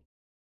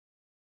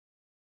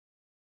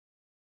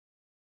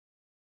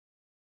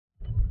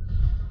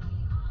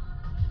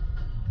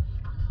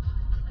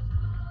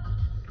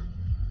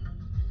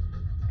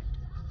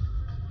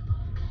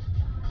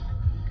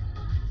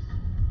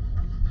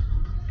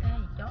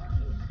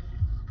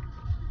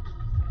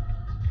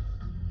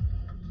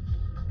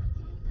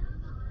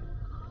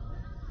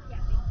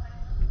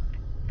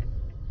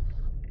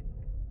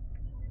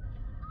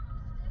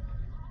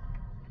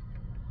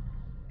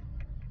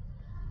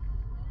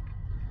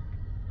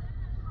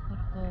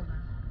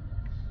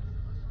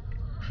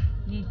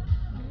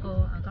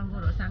 Costco, con vô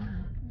đổ xăng hả?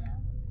 Dạ.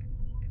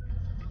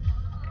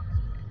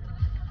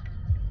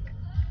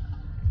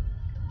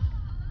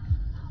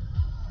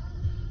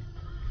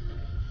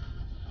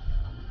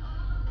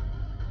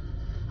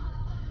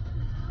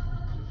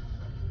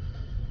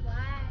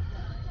 Wow,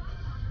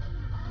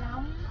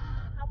 rộng,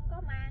 không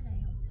có ma nào.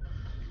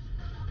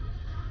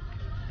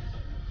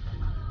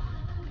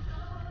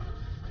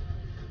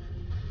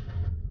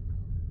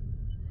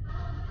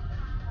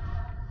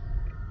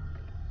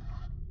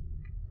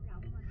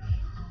 Rộng mà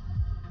đẹp.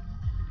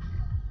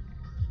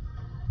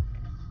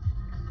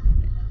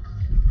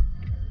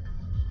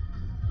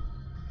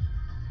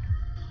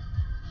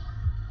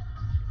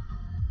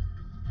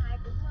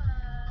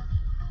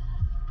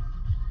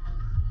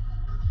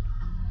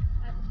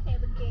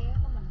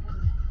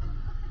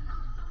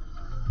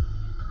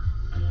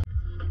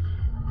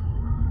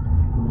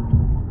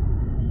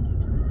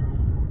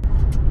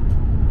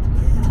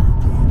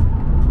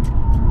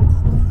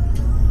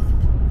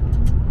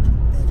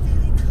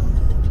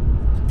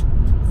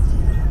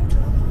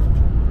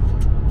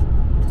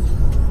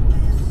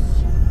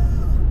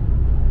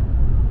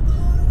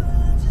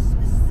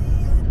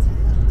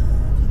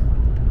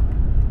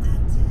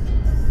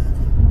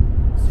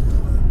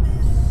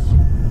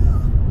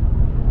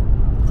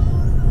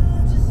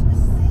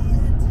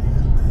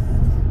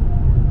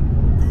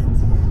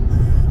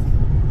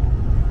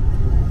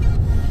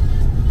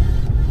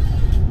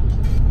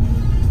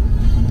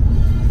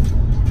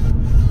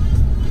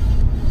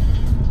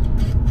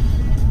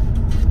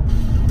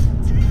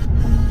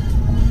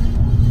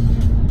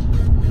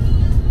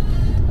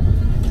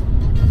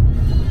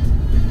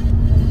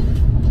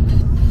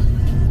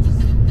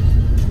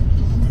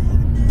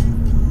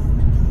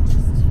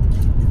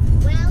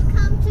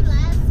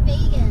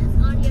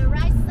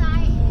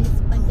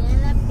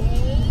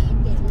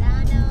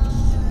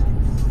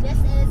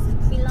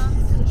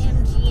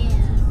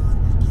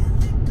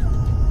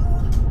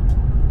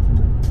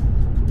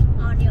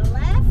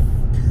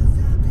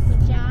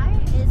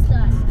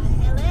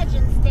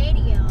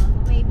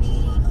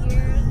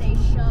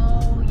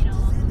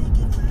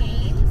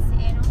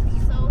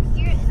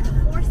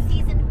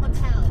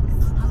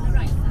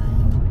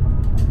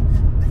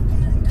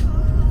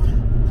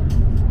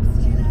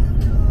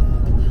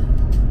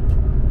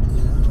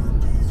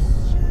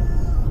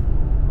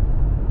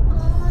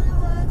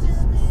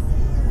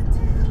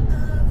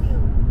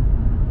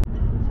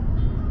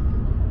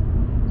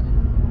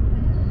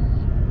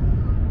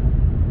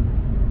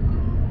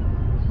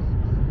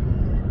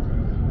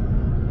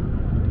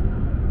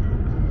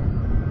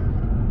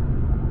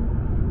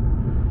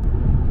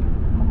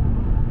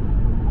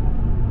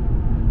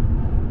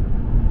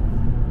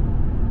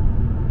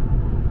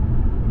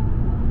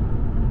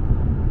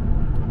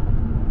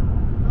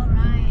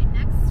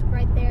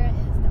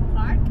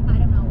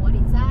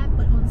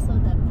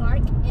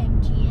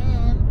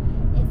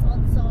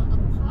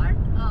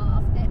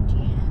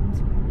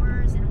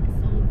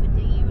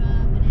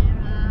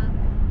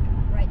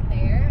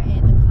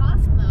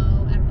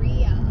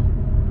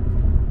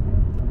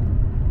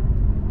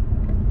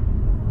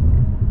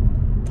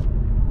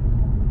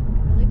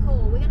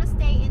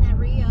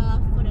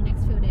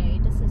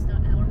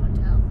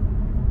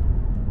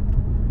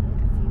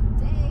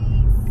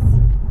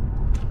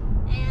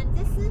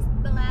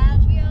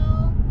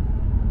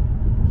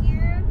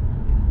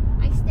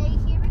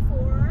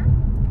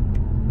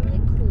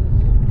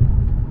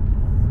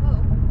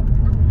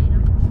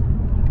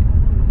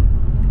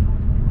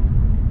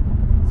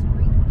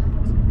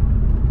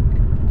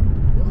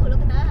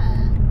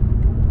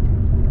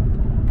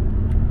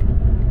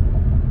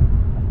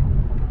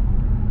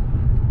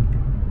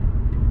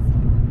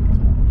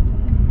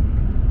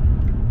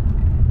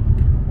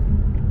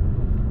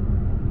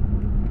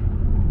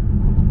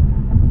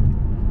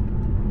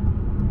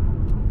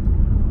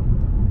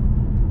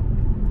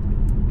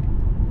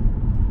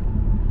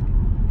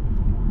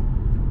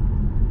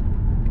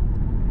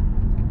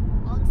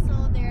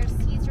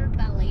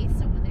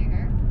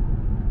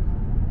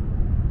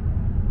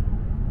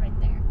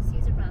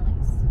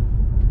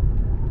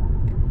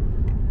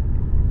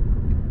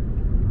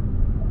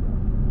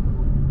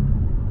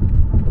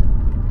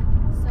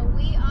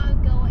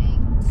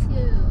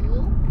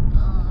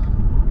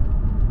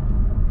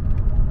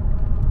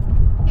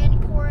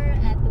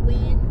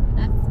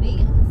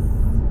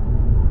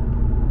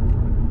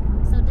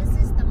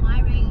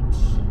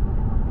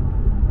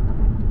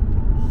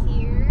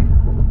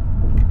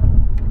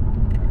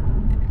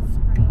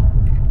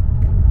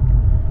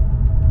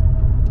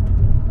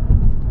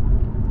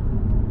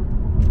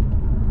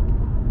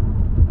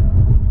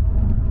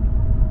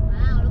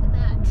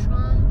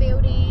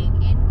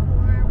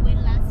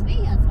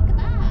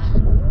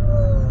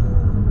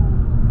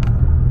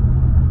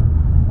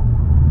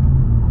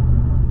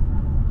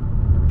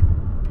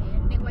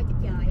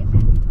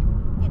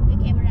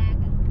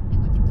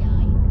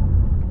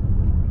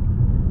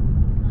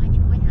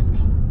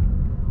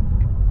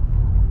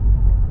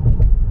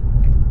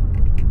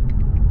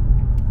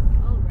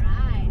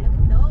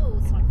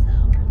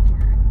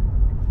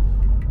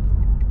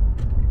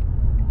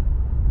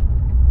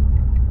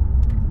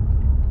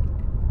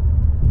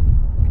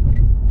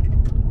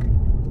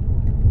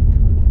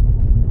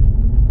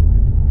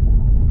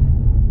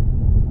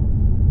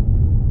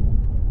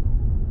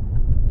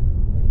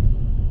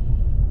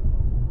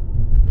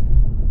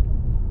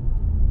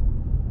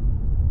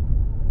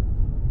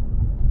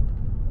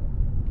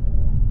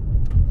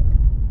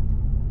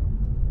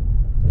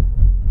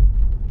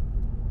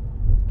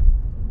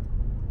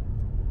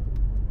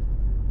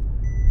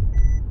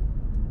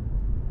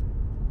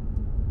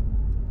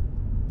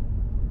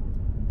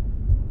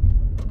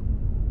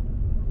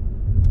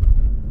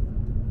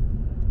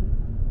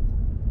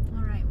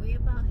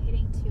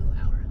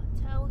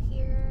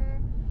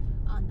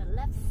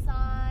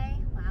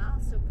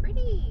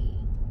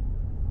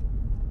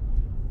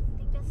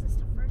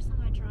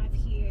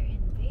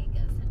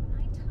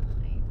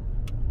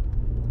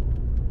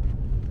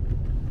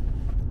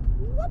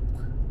 Whoop.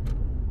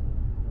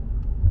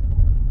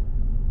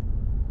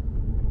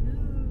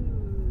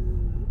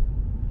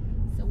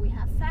 So we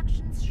have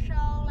Fashion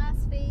Show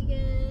Las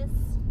Vegas,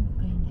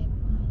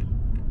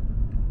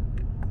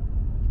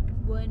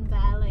 One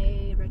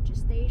Valley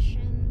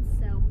registration,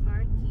 self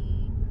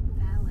parking,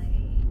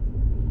 valet.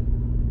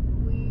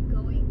 We're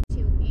going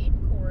to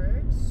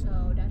Encore,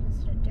 so that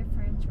is the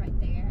difference right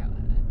there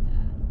at that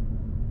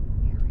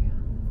area.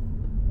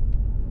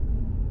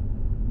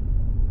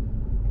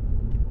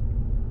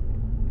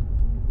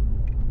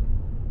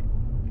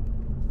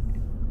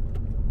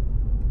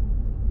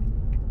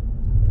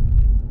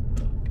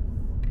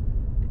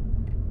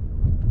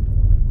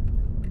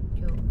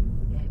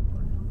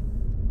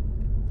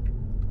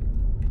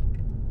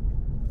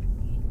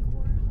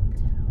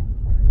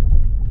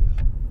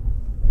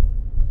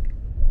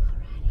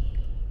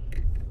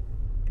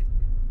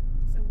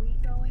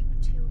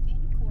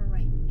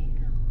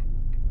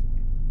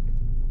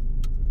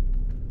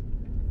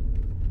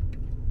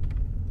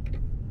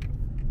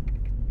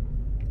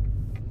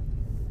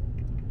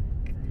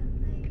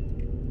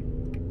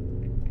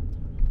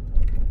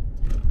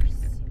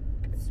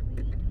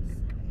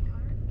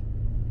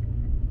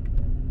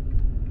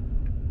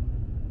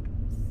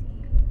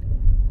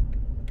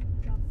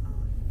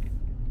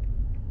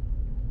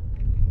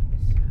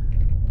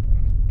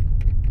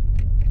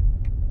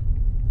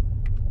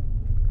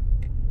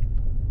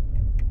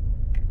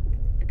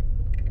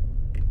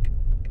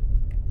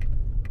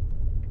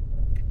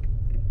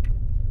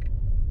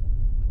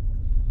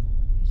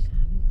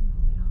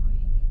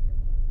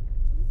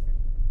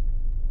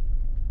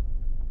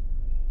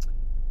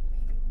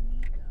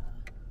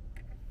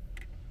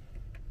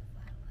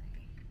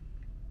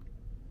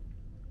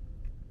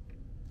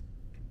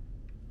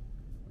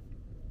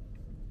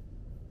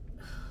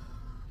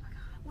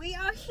 We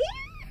are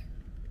here.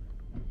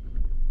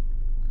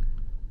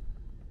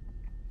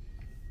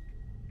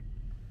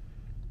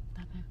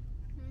 Tắt nha.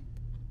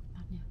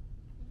 Tắt nha.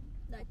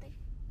 Đợi tí.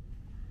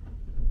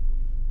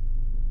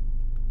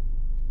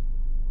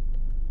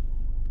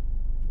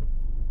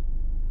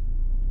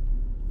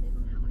 Để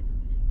con hỏi được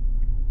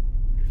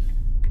cái này.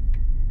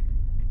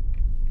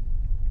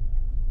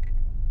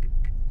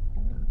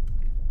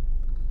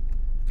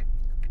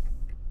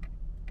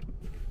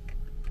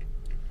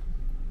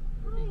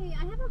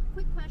 I have a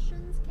quick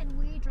questions. Can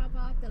we drop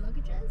off the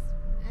luggages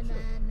and Sure.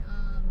 then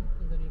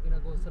And then you're gonna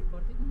go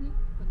self-parking?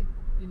 Okay.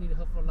 You need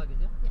help for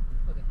luggage, yeah?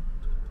 Yeah. Okay.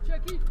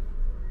 Check it!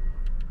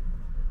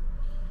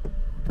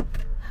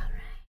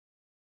 alright.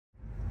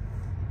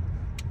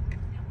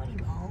 Không có đi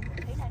bộ,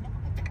 ý là nó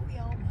không có chỗ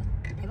vô mà.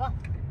 Đẹp không?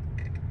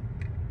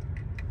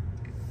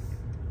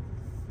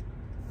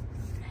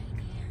 Đây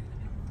nè.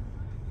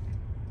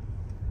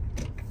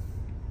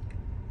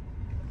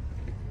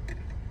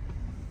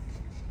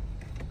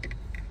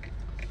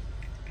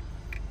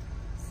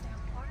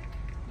 South Park,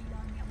 đi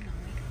lên nha ông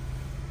nội.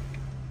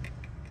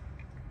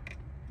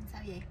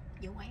 Sao vậy?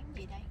 Vụ quán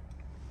gì đây?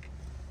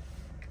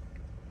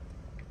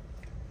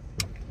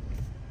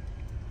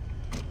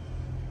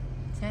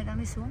 Xe đang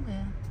đi xuống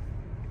kìa.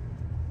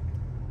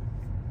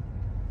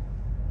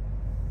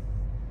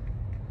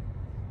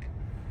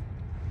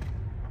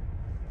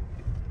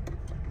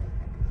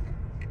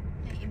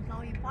 Đây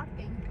employee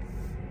parking.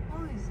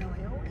 Ôi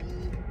trời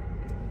ơi.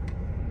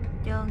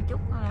 Trơn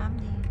chút nó làm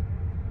gì?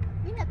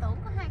 Biết là tưởng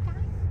có hai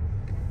cái.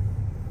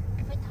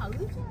 Phải thử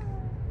chứ.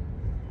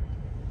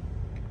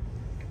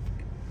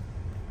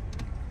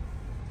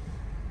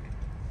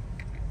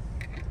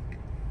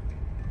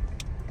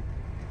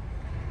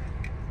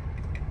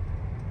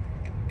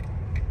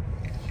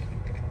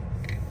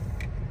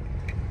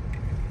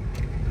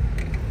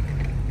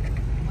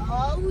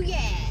 Oh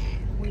yeah,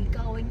 we're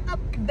going up,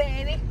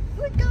 baby.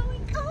 We're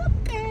going up,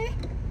 baby.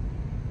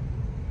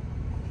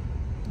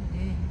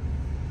 Đi.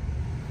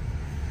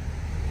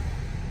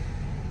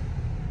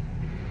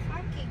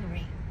 Parking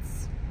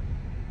rates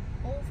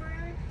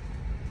over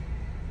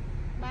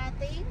 3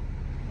 tiếng,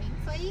 miễn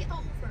phí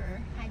over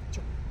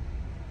 20.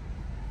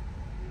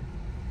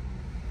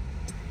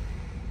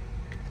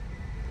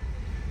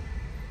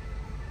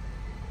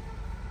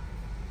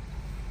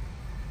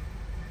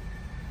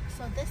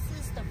 So this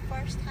is the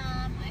first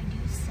time I do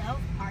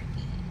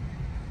self-parking.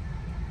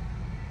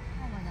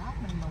 Oh my god,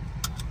 mình lục.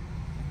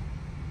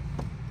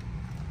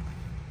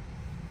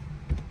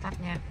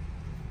 Tắt nha.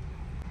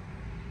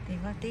 Thì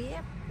có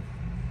tiếp.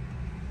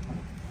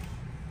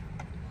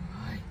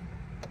 Ôi,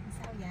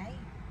 sao vậy?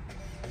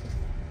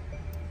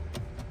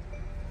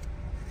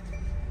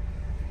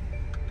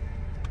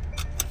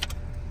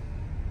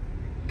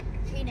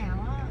 Khi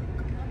nào á,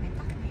 con nói mẹ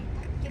tắt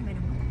chứ mẹ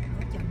đừng có tắt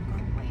cửa chừng con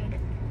không có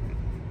edit.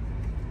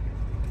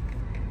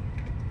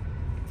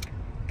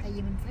 Tại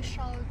vì mình phải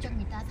show cho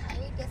người ta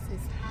thấy this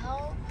is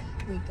how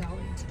we go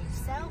into the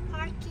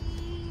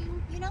self-parking,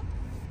 you know?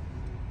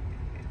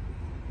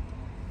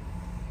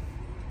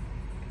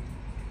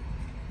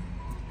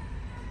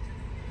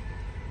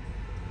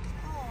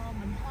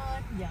 Mình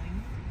hết vậy.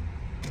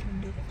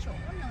 Mình được cái chỗ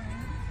nào?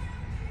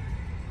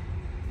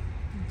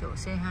 Chỗ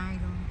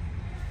C2 luôn.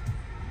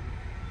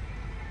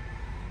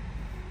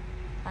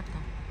 Tắt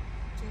rồi.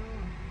 Chưa.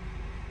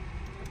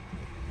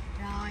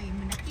 Rồi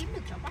mình đã kiếm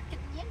được chỗ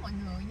parking nhé mọi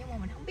người, nhưng mà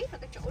mình không biết là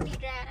cái chỗ đi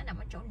ra nó nằm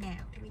ở chỗ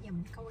nào, thì bây giờ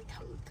mình coi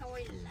thử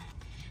coi là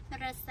nó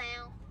ra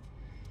sao.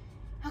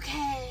 Ok,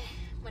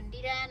 mình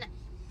đi ra nè.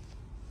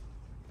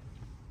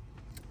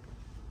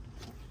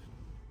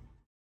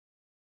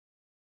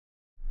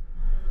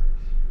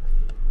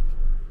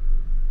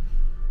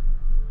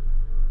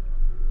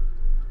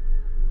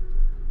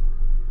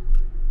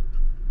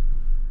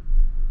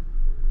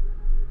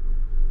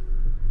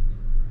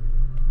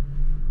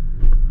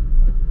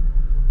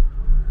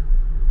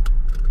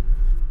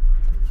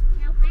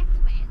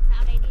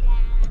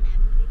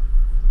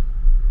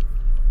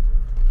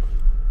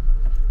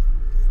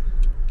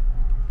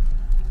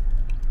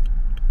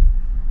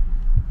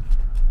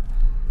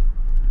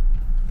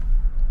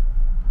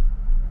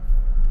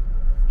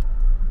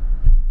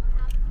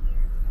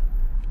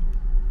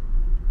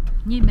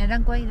 Nhìn mẹ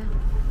đang quay nè.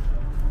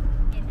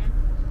 Vậy nè,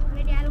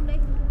 đi ra luôn đi.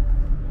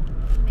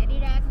 Mẹ đi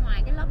ra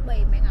ngoài cái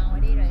lobby, mẹ ngồi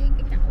đi rồi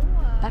cái chỗ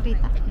Tắt đi,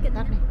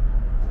 tắt đi.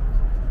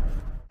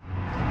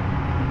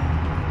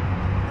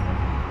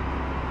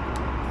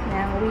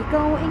 Now we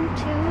going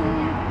to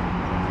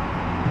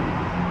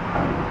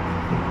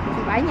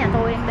chị Bảy nhà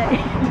tôi đang đi.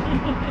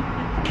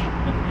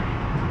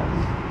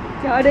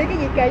 Trời, đi cái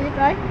gì kỳ vậy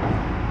trời?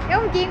 Cái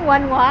ông chiên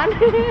quỳnh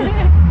quỳnh.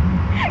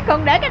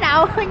 Còn để cái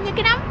đầu như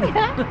cái nắm vậy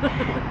đó.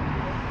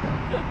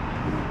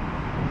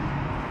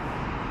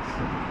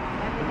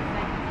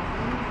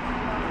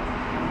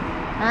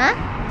 Hả?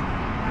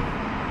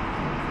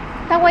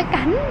 Tao quay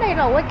cảnh đây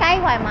rồi, quay cây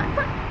hoài mà.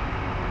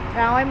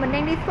 Rồi mình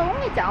đang đi xuống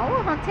cái chỗ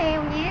hotel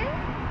nhé.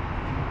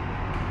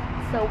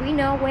 So we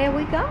know where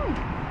we're going.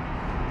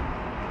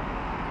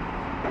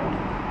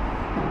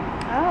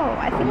 Oh,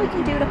 I think we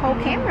can do the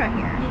whole camera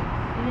here.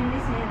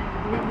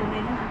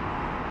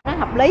 Nó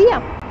hợp lý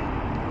không?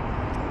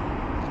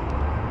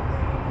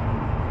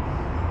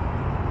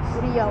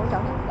 Tôi đi vô chỗ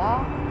đó.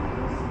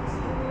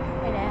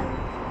 Đây nè.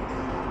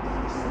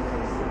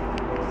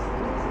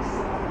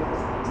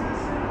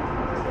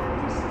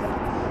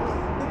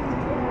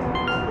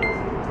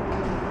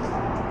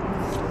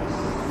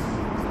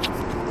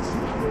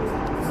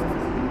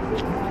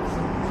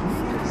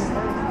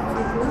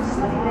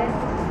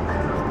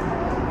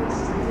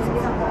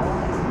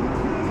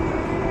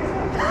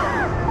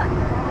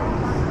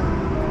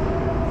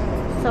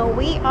 So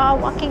we are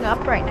walking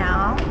up right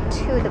now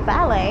to the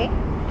ballet,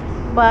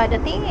 but the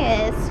thing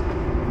is,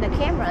 the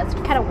camera is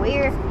kind of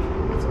weird.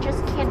 It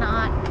just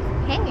cannot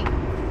hang.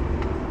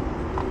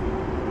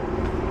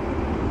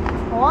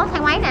 Ủa,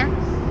 thang máy nè.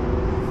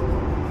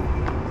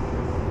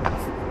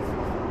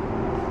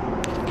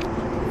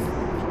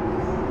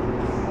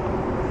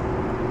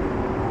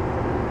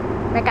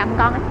 Mẹ cầm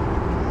con ấy.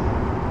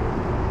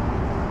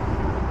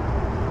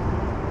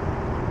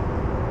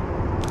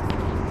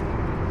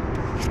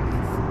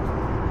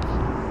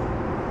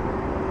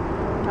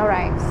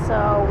 Alright,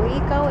 so we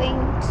go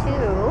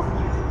into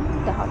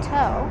the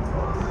hotel.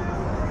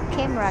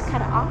 Camera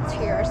kind of off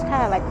here. It's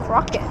kind of like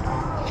crooked,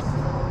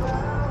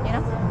 you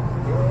know?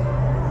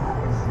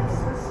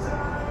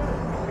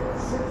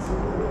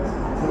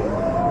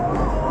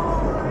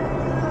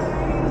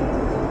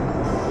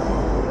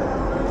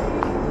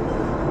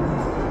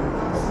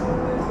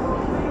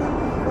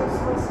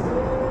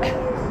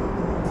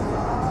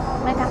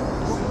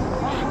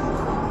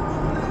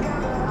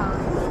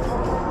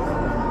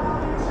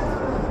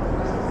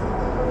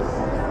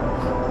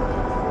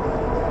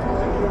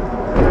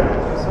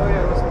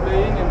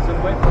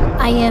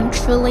 I am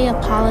truly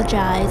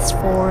apologize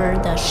for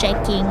the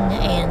shaking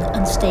and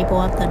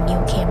unstable of the new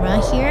camera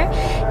here,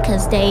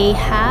 because they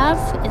have,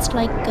 it's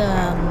like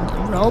a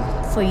rope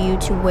for you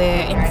to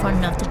wear in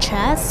front of the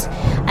chest.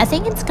 I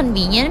think it's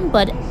convenient,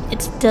 but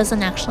it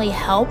doesn't actually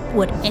help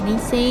with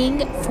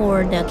anything,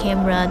 for the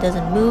camera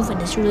doesn't move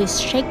and it's really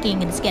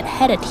shaking and it's get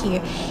headed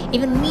here.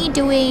 Even me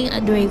doing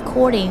the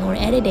recording or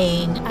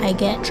editing, I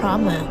get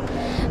trauma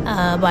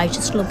by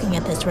just looking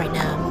at this right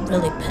now. I'm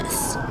really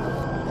pissed.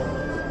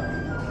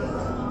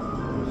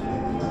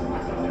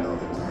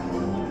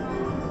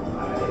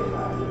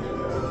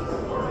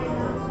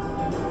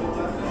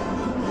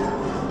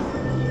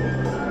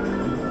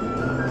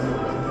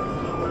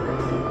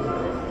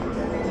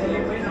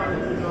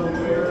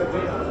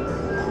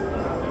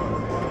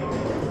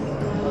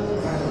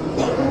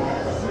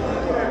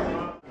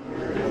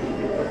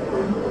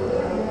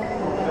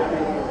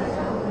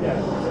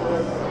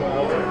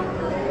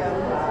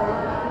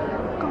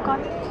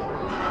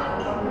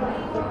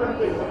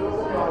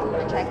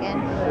 Check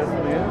in. Yes,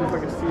 ma'am. If I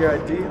can see your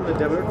ID and the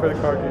debit or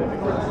credit card,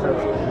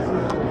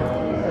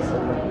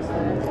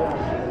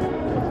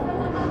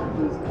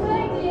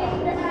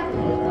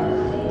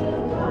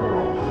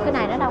 cái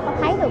này nó đâu có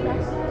thấy được đâu.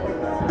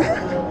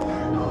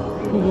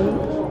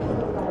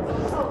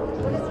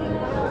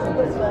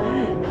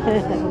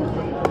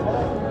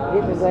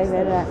 Biết mình quay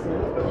về ra.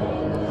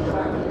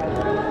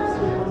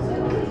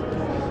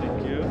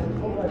 Thank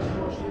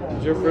you.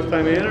 Is your first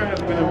time in or have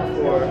you been in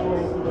before?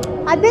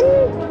 I've been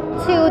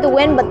to the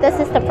Wynn, but this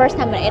is the first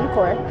time at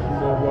Encore.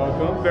 Well,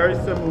 welcome. Very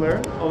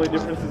similar. Only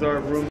differences are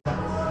room.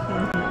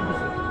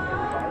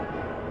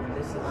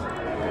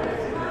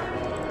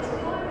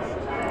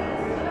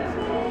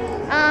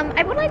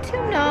 I would like to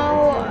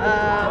know,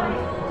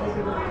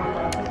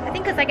 I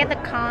think because I get the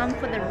comp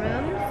for the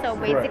room, so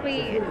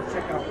basically,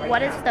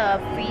 what is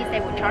the fees they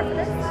would charge for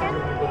this again?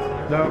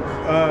 No,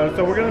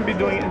 so we're going to be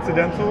doing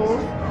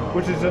incidentals,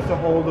 which is just a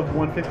hold of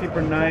 $150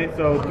 per night,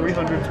 so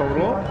 $300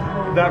 total.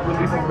 That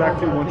releases back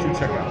to you once you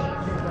check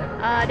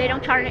out. They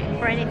don't charge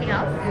for anything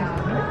else?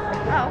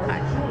 Oh,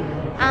 okay.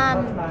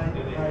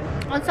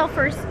 Also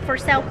for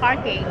sale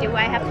parking, do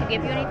I have to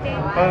give you anything?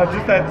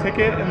 Just that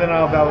ticket, and then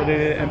I'll validate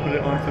it and put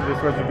it onto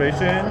this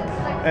reservation.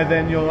 And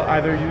then you'll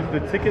either use the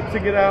ticket to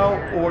get out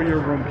or your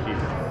room key.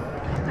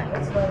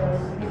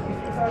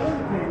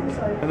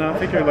 And I'll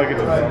take your luggage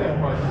as well.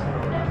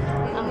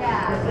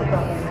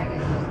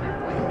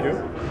 Thank you.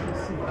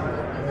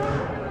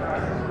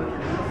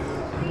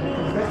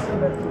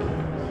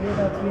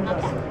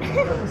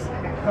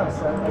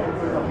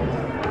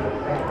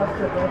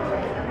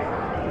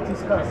 This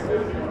is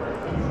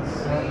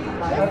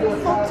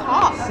so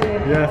tall.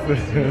 Yes, it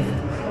is.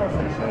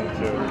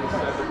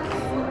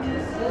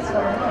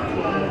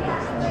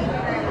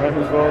 Right,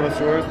 who's well, that's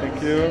yours.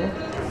 Thank you.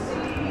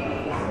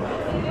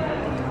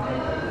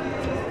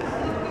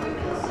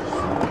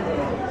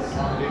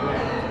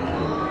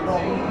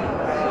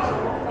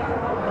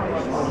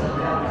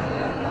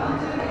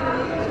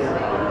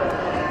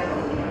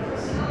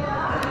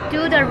 Do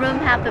the room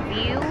have the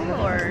view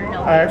or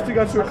no? I actually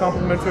got you a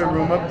complimentary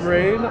room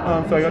upgrade,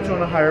 so I got you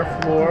on a higher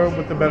floor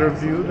with a better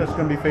view that's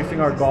going to be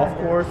facing our golf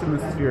course and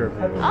the sphere.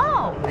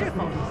 Oh,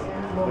 beautiful.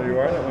 There you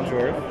are, that one's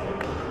yours.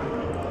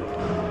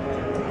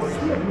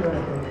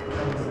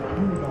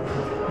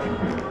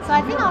 So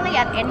I think only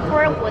at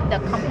Encore with the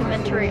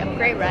complimentary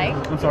upgrade, right?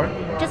 I'm sorry?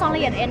 Just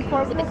only at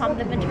Encore with the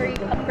complimentary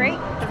upgrade?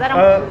 Because I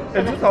don't.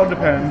 It just all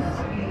depends.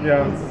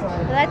 Yeah.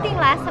 Because I think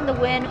last time the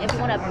Wynn, if you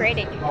want to upgrade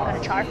it, you're going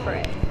to charge for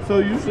it. So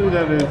usually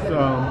that is,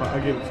 I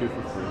gave it to you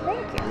for free.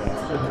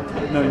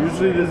 Thank you. No,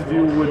 usually this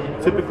view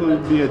would typically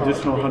be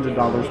additional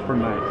 $100 per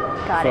night.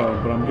 Got it.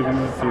 But I'm giving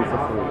it to you for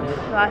free.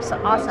 Wow, so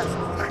awesome.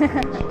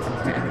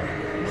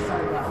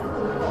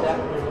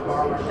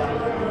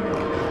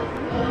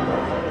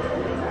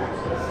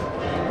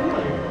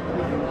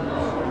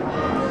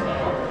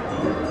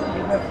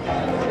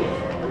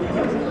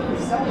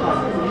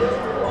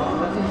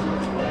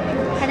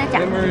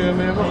 Hey Maria,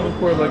 may I have an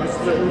Encore luggage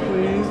delivery,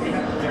 please?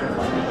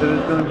 It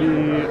is going to be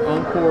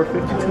Encore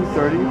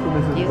 5230 for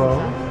Mrs. Bo.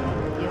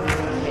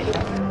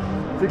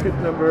 Ticket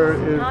number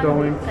is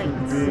going to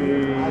be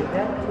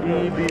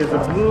EB as a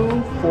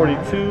blue,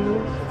 42,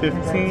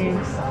 15,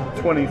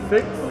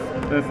 26.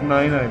 That's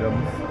 9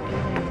 items.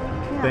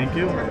 Thank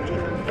you.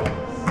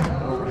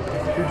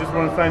 If you just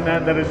want to sign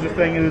that, that is just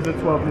saying it is a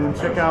 12 noon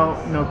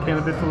checkout. No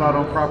cannabis allowed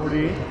on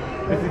property.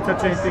 If you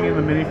touch anything in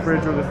the mini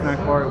fridge or the snack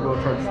bar, it will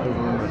charge the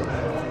room.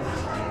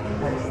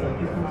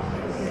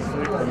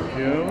 Thank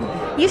you.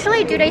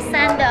 Usually, do they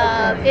send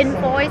the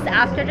invoice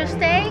after the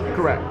stay?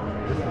 Correct.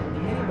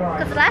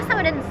 Because last time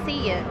I didn't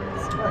see it.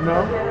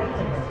 No?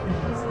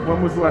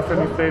 When was the last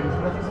time you stayed?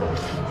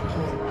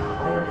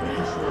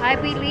 I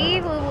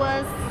believe it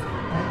was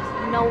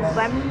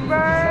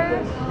November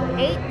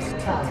 8 to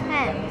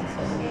 10.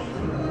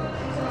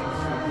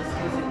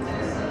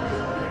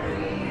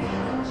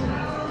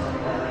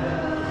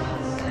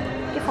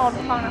 Cái phone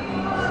của con nào?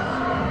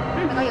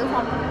 Mày có giữ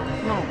phone không?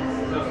 No.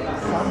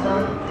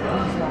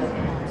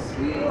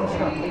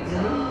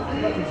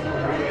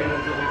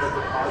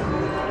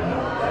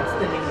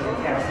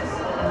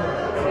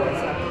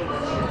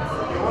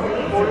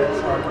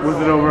 Was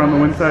it over on the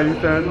wind side, you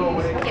said?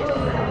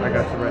 Yeah. I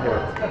got you right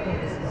here.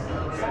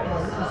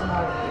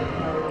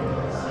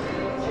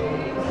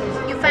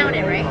 You found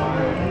it, right? I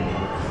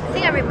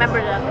think I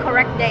remember the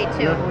correct day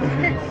too.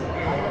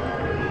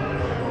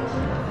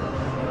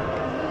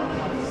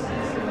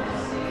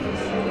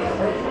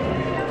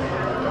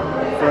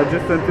 So I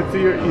just sent it to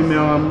your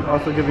email. I'm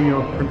also giving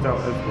you a printout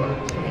as well.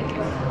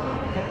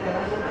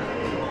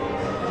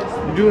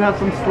 You do have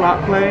some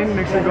slot playing.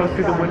 Make sure you go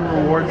see the Win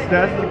Rewards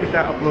desk and get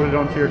that uploaded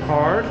onto your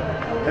card.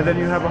 And then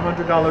you have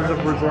 $100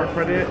 of resort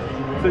credit.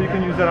 So you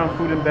can use that on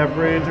food and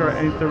beverage or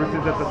any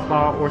services at the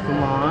spa or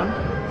salon.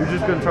 You're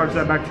just going to charge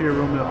that back to your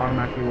room and it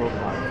automatically will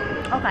apply.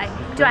 Okay.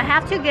 Do I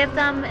have to give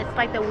them, it's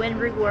like the Win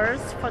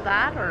Rewards for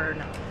that or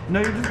no? No,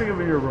 you're just going to give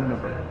them your room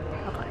number.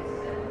 Okay.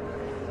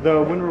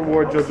 The Win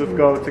Rewards, you'll just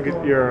go to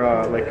get your,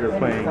 like your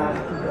playing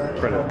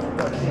credit.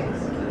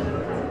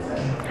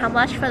 How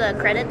much for the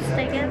credits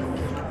they give?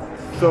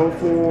 So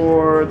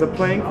for the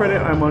playing credit,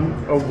 I'm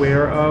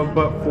unaware of,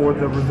 but for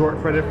the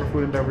resort credit for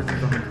food and beverages,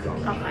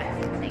 $100. Okay,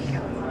 thank you.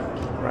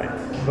 Right.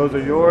 Those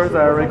are yours.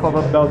 I already called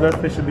up Bell Desk.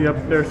 They should be up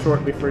there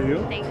shortly for you.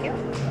 Thank you.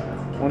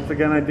 Once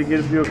again, I did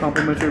give you a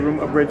complimentary room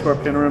upgrade to our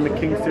Panoramic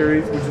King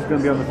series, which is going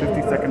to be on the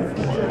 52nd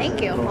floor.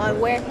 Thank you.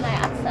 Where can I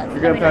access?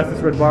 You're going to pass this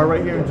red bar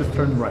right here and just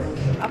turn right.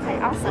 Okay,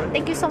 awesome.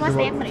 Thank you so much,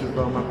 Anthony.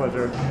 My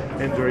pleasure.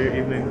 Enjoy your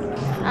evening.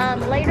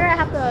 Later I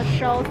have the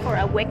show for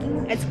a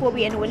waking. It will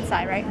be in the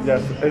inside, right?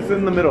 Yes, it's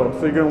in the middle.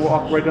 So you're going to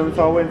walk right down this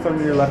hallway and it's on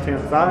your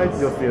left-hand side.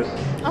 You'll see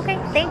it. Okay,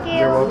 thank you.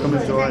 You're welcome.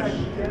 Enjoy.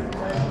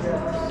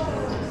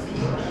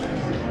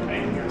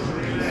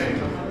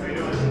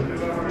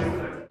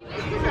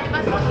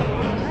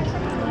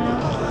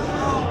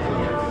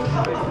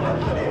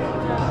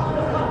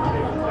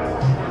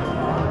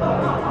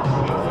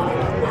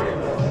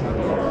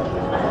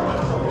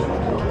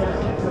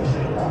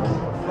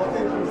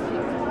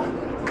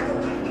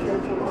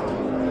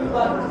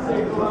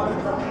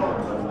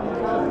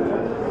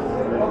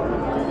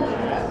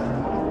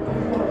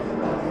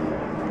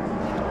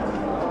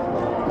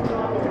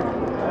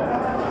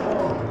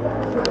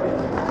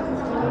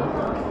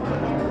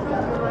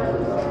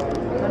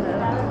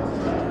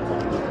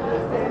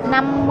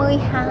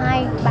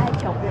 $52,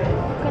 30.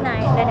 Cái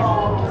này đây nè.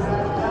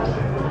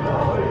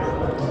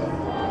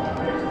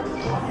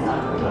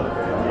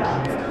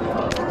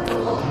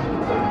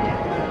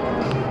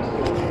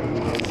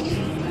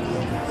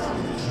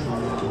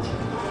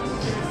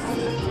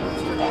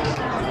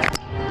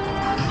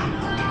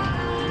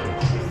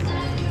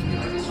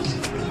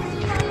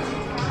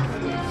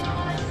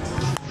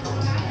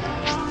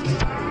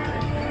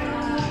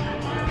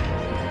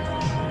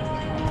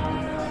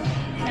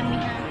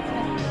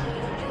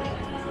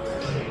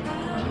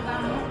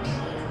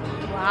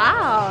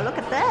 Wow, look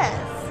at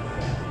this.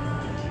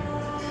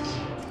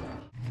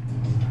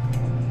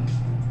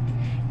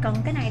 Còn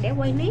cái này để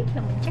quay clip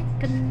là mình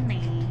check-in nè.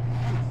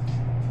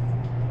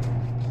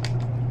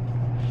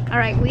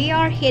 Alright, we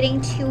are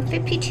heading to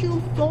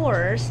 52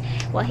 floors.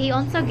 Well, he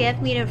also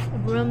gave me the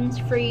rooms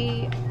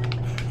free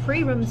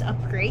rooms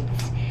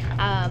upgrades.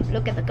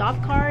 Look at the golf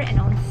cart and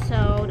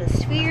also the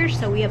sphere.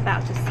 So we're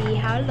about to see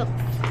how it looks.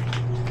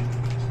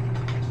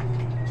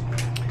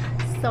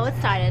 So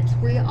excited.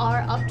 We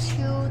are up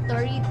to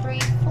 33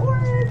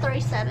 floor,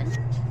 37.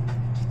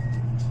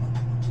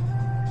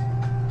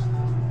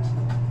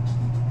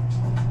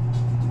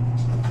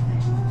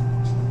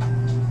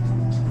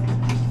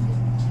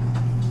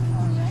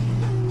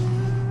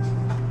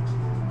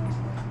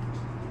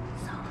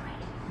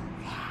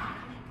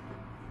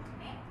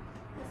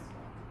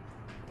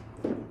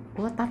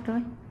 Ủa tắt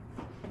rồi.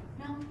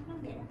 Nó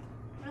để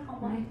nó không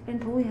quay. Tên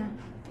thui hả?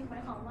 Nhưng mà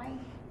nó không quay.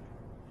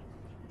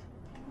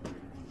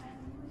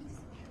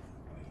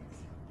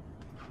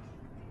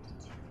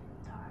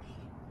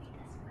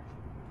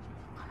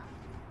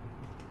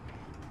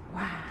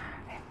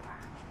 Wow, đẹp quá.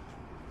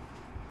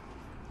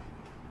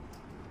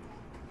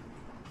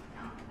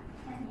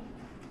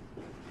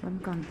 Vẫn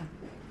còn tập.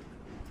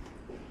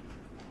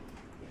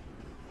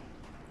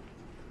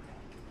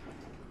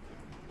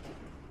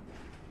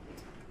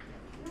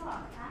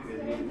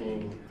 Good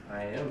evening.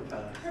 I am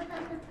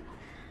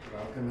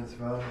welcome as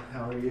well.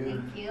 How are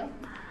you? Thank you.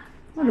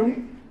 Nó đúng,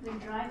 Been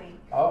driving.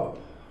 Oh,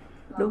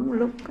 đúng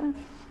lúc á.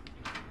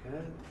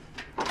 good.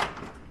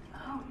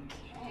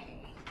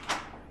 Okay.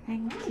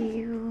 Thank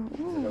you. Is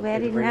it Ooh, okay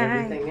very to bring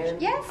nice. everything in?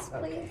 Yes, Okay.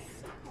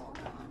 please. Hold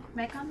on.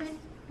 May I come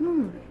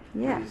in?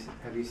 Yeah.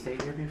 Have you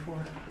stayed here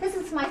before? This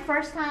is my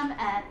first time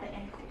at the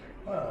Encore.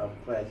 Well,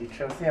 I'm glad you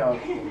chose the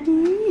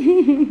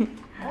Encore.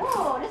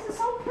 Oh, this is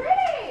so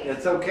pretty.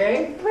 It's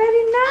okay? Very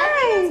I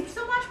think nice. it's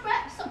so much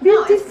better.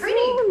 No, it's Beautiful.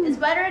 pretty. It's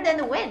better than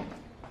the wind.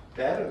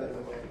 Better than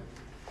the wind.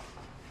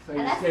 So you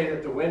And that's- stayed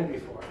at the wind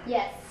before?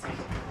 Yes.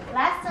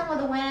 Last time was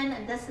the wind,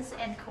 and this is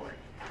Encore.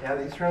 Yeah,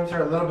 these rooms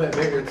are a little bit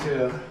bigger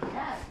too.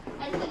 Yeah.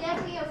 And he gave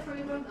me a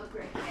free room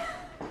upgrade.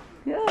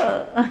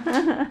 Yeah.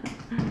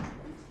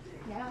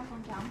 Dạ không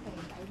quan trọng thì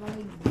tại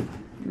vì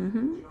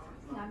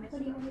làm mấy cái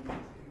đi không biết.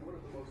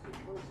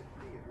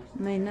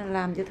 Này nó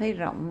làm cho thấy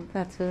rộng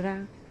thật sự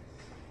ra.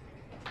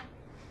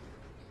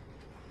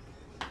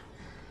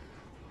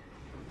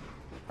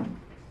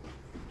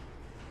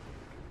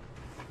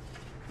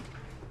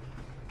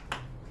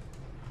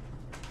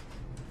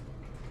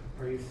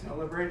 Are you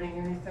celebrating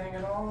anything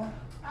at all?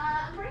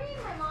 I'm bringing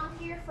my mom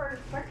here for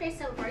birthday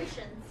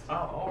celebrations. Oh,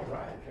 all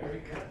right.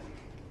 Very good.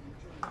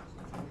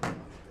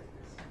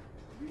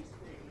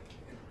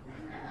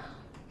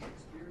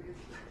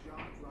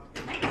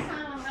 Next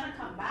time I'm gonna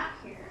come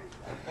back here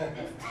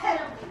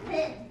instead of the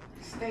pin.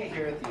 Stay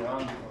here at the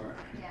Encore.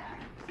 Yeah.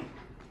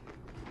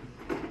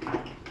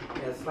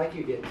 Yeah, it's like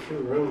you get two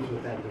rooms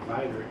with that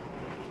divider.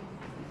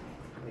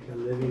 Like a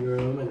living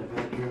room and a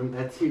bedroom.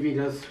 That TV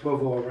does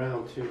swivel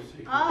around too, so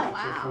you can Oh,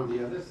 watch it wow. from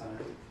the other side.